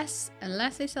 unless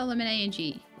they sell them in A and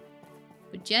G.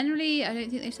 But generally, I don't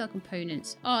think they sell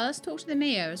components. Oh, let's talk to the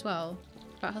mayor as well.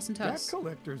 About Huss and Tuss. Debt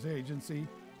collector's agency.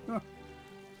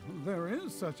 There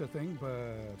is such a thing,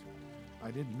 but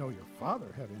I didn't know your father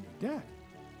had any debt.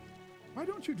 Why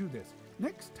don't you do this?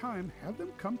 Next time, have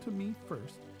them come to me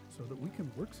first so that we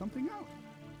can work something out.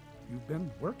 You've been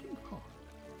working hard.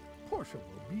 Portia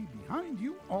will be behind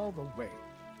you all the way.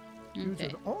 Okay. You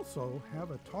should also have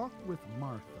a talk with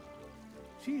Martha.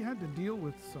 She had to deal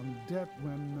with some debt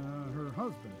when her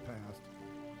husband passed.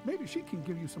 Maybe she can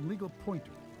give you some legal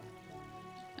pointers.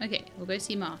 Okay, we'll go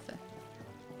see Martha.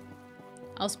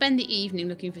 I'll spend the evening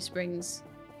looking for springs.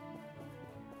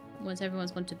 Once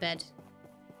everyone's gone to bed.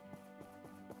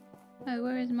 Oh,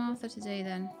 where is Martha today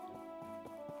then?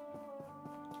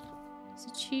 It's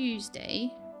a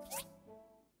Tuesday.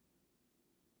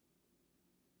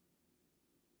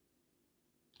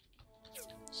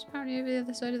 She's apparently over the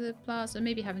other side of the plaza,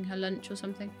 maybe having her lunch or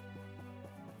something.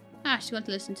 Ah, she wants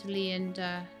to listen to Lee and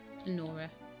Nora.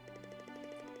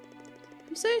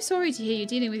 I'm so sorry to hear you're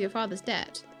dealing with your father's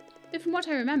debt. But from what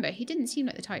I remember, he didn't seem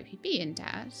like the type who'd be in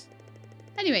debt.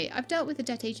 Anyway, I've dealt with the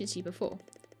debt agency before.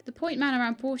 The point man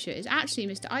around Portia is actually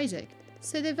Mr. Isaac,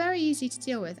 so they're very easy to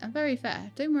deal with and very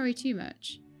fair. Don't worry too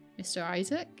much. Mr.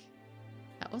 Isaac?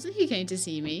 That wasn't he going to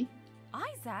see me.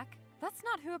 Isaac? That's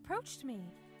not who approached me.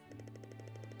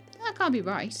 That can't be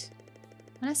right.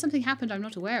 Unless something happened I'm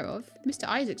not aware of, Mr.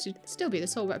 Isaac should still be the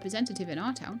sole representative in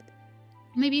our town.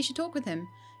 Maybe you should talk with him.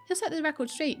 He'll set the record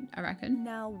straight, I reckon.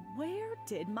 Now, where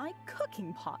did my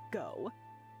cooking pot go?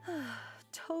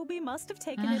 Toby must have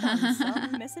taken it on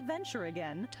some misadventure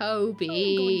again. Toby.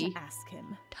 I'm going to ask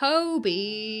him.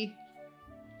 Toby.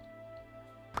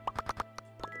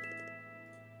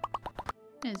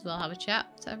 May as well have a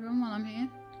chat to everyone while I'm here.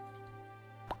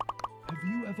 Have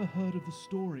you ever heard of the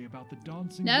story about the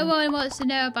dancing... No one wants to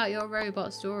know about your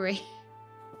robot story.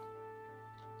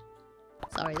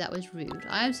 Sorry, that was rude.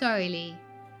 I'm sorry, Lee.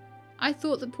 I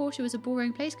thought that Portia was a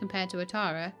boring place compared to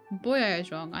Atara. Boy, I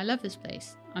was wrong. I love this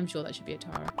place. I'm sure that should be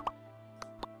Atara.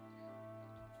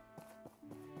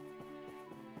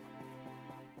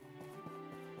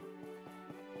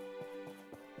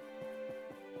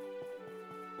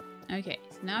 Okay,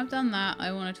 so now I've done that,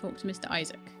 I want to talk to Mr.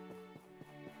 Isaac.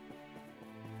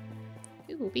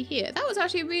 Who will be here? That was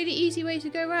actually a really easy way to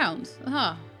go around.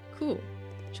 Aha, cool.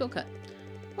 Shortcut.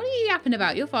 What are you yapping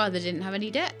about? Your father didn't have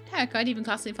any debt. Heck, I'd even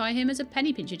classify him as a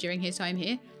penny pincher during his time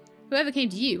here. Whoever came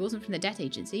to you wasn't from the debt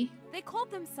agency. They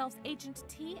called themselves Agent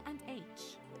T and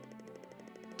H.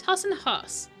 Tuss and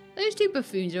Huss. Those two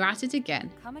buffoons are at it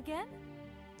again. Come again?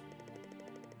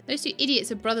 Those two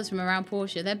idiots are brothers from around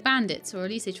Portia. They're bandits, or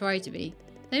at least they try to be.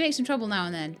 They make some trouble now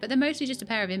and then, but they're mostly just a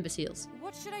pair of imbeciles.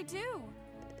 What should I do?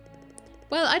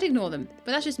 Well, I'd ignore them,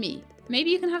 but that's just me.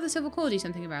 Maybe you can have the Civil Corps do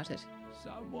something about it.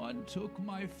 Someone took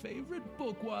my favorite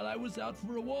book while I was out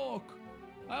for a walk.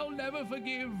 I'll never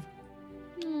forgive.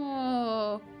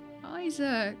 Oh,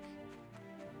 Isaac.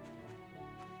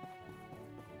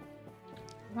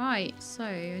 Right, so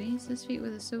I need to speak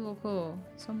with the Civil Corps.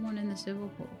 Someone in the Civil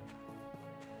Corps.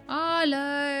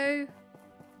 Hello?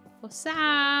 Or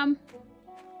Sam?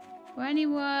 Or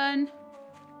anyone?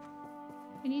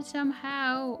 We need some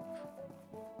help.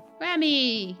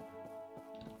 Remy!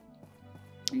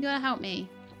 You gotta help me.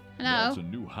 Hello? That's a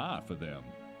new high for them,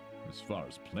 as far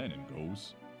as planning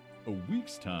goes. A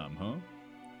week's time, huh?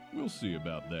 We'll see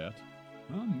about that.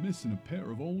 I'm missing a pair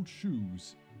of old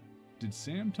shoes. Did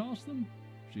Sam toss them?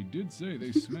 She did say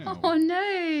they smell. Oh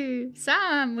no!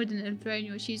 Sam wouldn't have thrown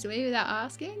your shoes away without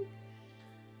asking.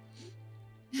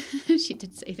 She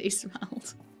did say they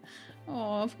smelled.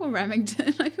 Oh, poor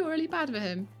Remington. I feel really bad for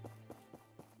him.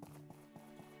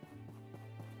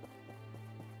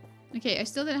 Okay, I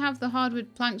still don't have the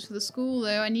hardwood planks for the school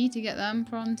though. I need to get them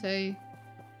pronto.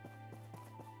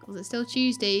 Because it's still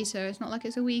Tuesday, so it's not like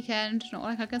it's a weekend. It's not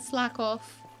like I can slack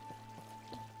off.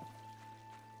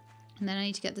 And then I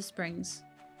need to get the springs.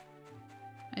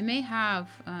 I may have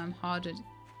hardwood.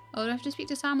 Oh, do I have to speak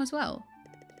to Sam as well?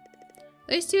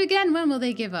 Those two again, when will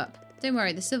they give up? Don't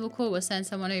worry, the Civil Corps will send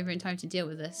someone over in time to deal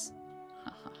with this.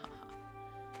 Ha ha ha ha.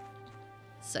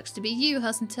 Sucks to be you,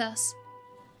 Huss and Tuss.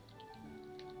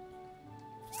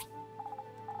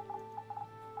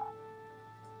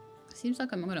 Seems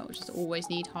like I'm gonna just always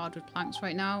need hardwood planks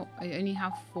right now. I only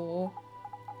have 4.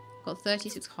 Got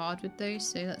 36 hardwood though,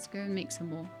 so let's go and make some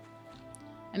more.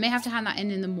 I may have to hand that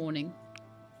in the morning.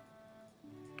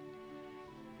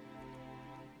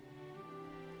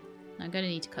 I'm gonna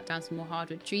need to cut down some more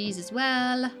hardwood trees as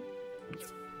well.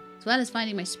 As well as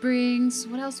finding my springs.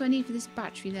 What else do I need for this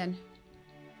battery then?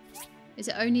 Is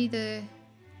it only the...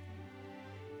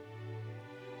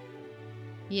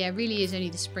 Yeah, it really is only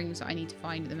the springs that I need to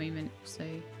find at the moment, so...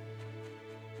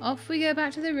 Off we go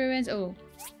back to the ruins. Oh.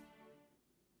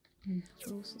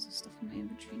 Got all sorts of stuff in my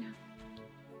inventory now.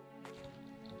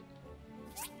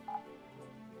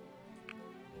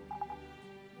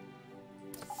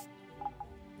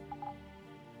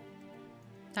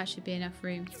 That should be enough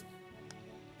room.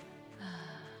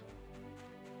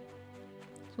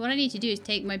 So what I need to do is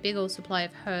take my big old supply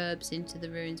of herbs into the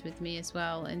ruins with me as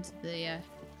well, into the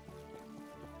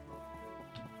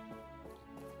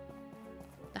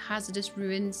hazardous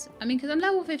ruins. I mean, because I'm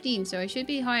level 15, so I should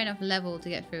be high enough level to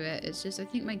get through it. It's just I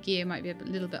think my gear might be a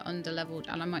little bit under leveled,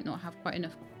 and I might not have quite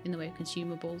enough in the way of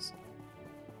consumables.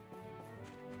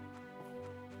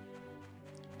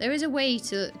 There is a way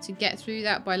to get through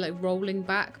that by like rolling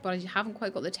back, but I haven't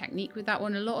quite got the technique with that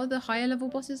one. A lot of the higher level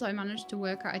bosses I managed to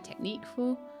work out a technique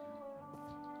for.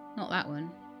 Not that one.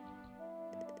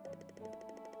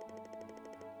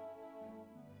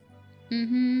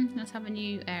 Let's have a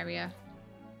new area.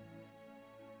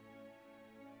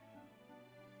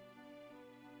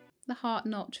 The heart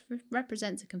notch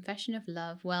represents a confession of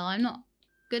love. Well, I'm not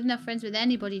good enough friends with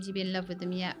anybody to be in love with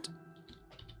them yet.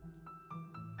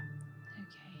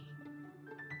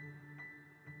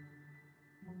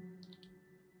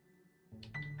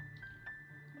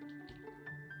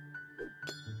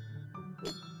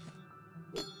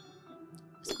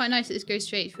 It's quite nice that this goes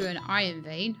straight through an iron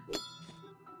vein.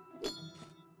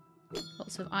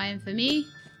 Lots of iron for me.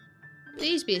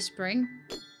 Please be a spring.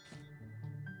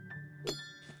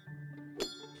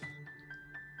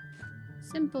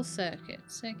 Simple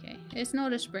circuits. Okay, it's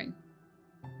not a spring.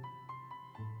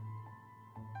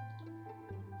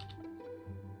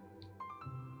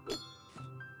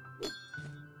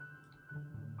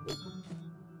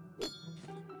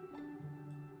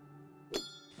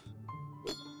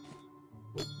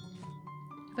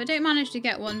 If I don't manage to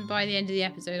get one by the end of the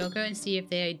episode, I'll go and see if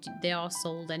they are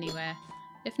sold anywhere.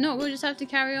 If not, we'll just have to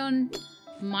carry on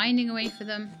mining away for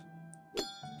them.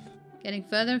 Getting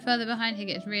further and further behind here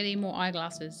gets really more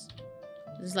eyeglasses.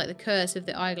 This is like the curse of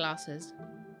the eyeglasses.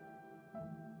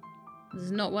 This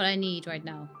is not what I need right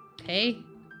now. Okay?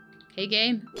 Okay,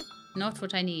 game? Not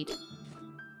what I need.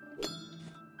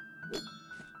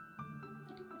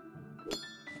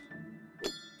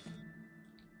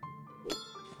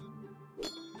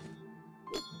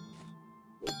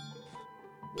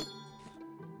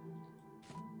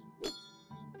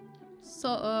 So,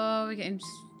 oh, we're getting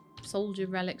soldier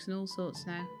relics and all sorts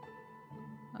now.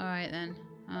 Alright then.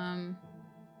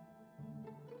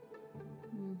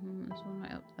 There's one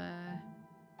right up there.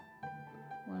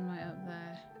 One right up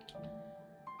there.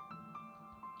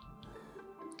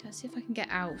 Let's see if I can get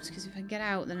out, because if I can get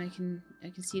out then I can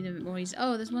see them a bit more easily.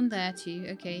 Oh, there's one there too,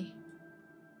 okay.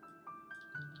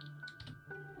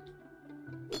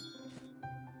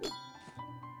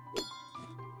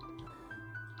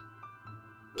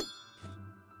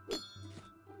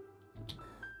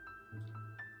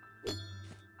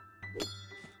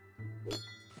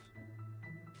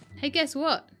 Hey, guess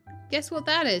what? Guess what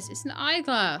that is? It's an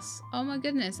eyeglass. Oh my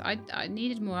goodness, I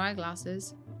needed more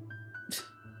eyeglasses.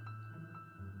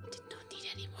 Did not need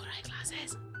any more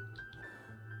eyeglasses.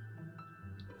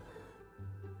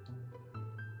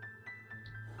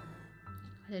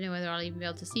 I don't know whether I'll even be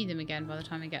able to see them again by the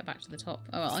time I get back to the top.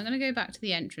 Oh well, I'm gonna go back to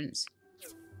the entrance.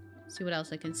 See what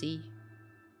else I can see.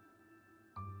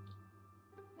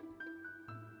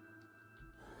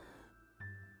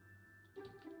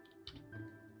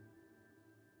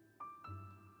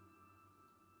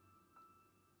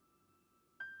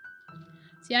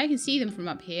 See, I can see them from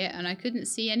up here, and I couldn't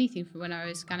see anything from when I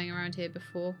was scanning around here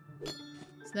before.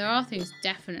 So there are things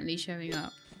definitely showing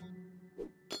up.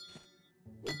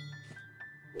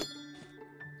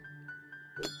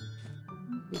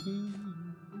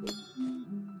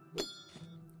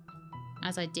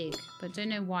 As I dig, but don't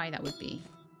know why that would be.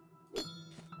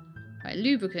 Right,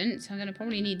 lubricant. I'm going to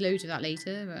probably need loads of that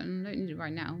later, but I don't need it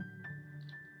right now.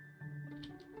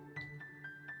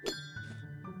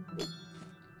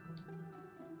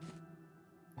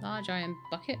 Large iron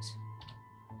bucket.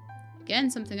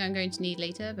 Again, something I'm going to need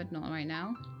later, but not right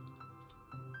now.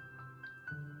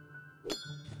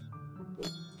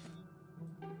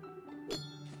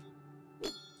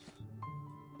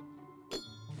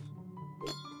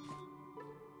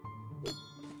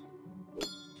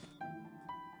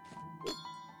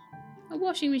 A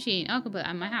washing machine. I could put that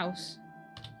in my house.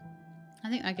 I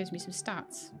think that gives me some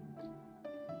stats.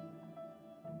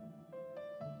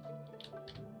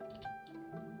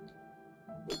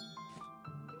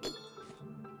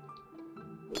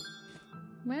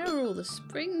 Where are all the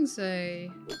springs though?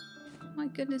 My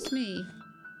goodness me.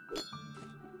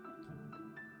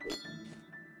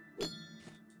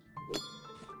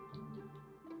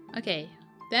 Okay,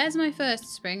 there's my first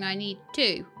spring. I need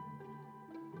 2.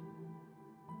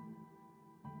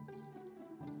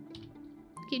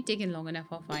 Keep digging long enough,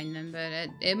 I'll find them, but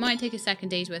it might take a second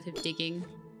day's worth of digging.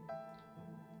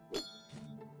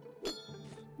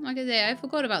 Like I say, I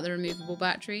forgot about the removable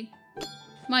battery.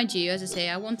 Mind you, as I say,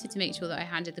 I wanted to make sure that I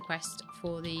handed the quest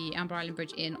for the Amber Island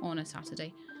Bridge in on a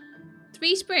Saturday.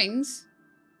 3 springs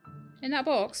in that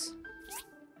box.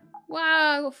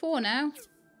 Wow, I got 4 now.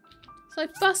 It's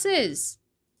like buses.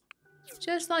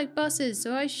 Just like buses.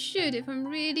 So I should, if I'm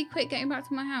really quick getting back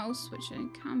to my house, which I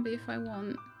can be if I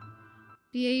want,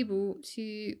 be able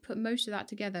to put most of that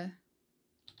together.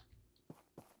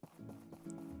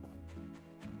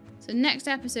 So next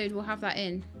episode we'll have that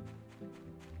in.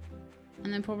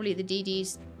 And then probably the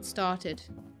DD's started.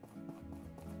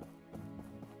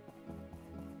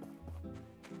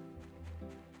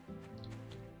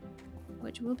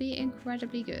 Which will be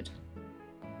incredibly good.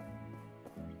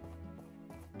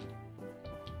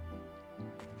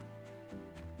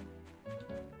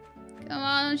 Come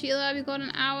on, Sheila, we've got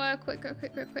an hour. Quick, quick,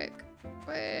 quick, quick, quick.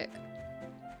 Quick.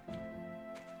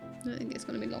 I don't think it's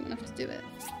going to be long enough to do it.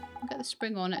 I'll get the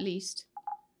spring on at least.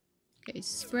 Okay,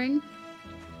 spring.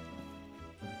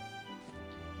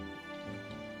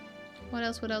 What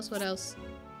else, what else, what else?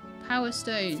 Power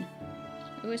stone.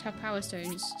 We always have power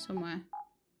stones somewhere.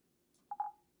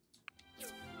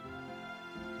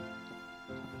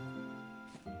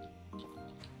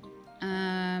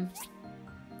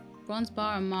 Bronze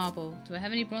bar and marble. Do I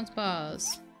have any bronze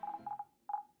bars?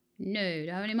 No. Do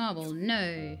I have any marble?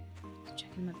 No. Let's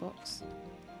check in my box.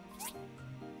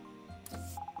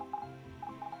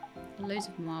 Loads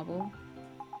of marble.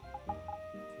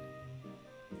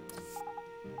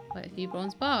 Quite a few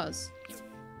bronze bars.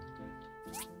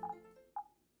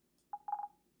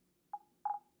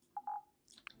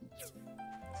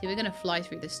 See, we're going to fly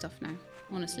through this stuff now.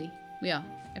 Honestly, we are.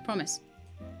 I promise.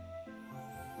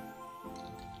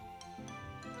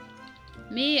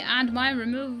 Me and my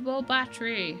removable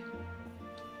battery.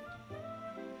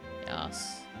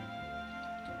 Yes.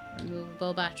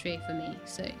 Removable battery for me,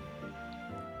 so.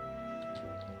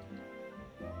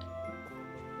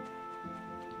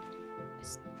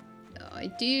 I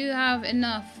do have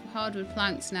enough hardwood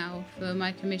planks now for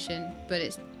my commission, but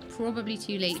it's probably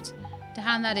too late to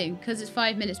hand that in because it's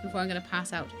 5 minutes before I'm going to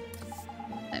pass out.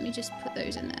 Let me just put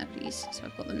those in there, please, so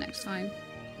I've got them next time.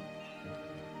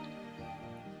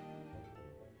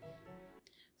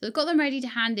 So I've got them ready to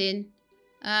hand in.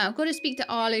 I've got to speak to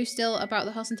Arlo still about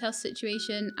the Hossentel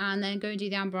situation and then go and do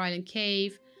the Amber Island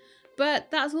Cave.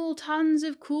 But that's all tons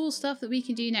of cool stuff that we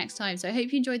can do next time. So I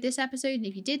hope you enjoyed this episode. And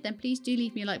if you did, then please do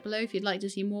leave me a like below. If you'd like to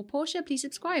see more Portia, please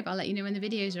subscribe. I'll let you know when the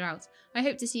videos are out. I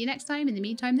hope to see you next time. In the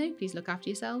meantime, though, please look after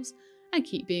yourselves and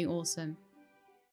keep being awesome.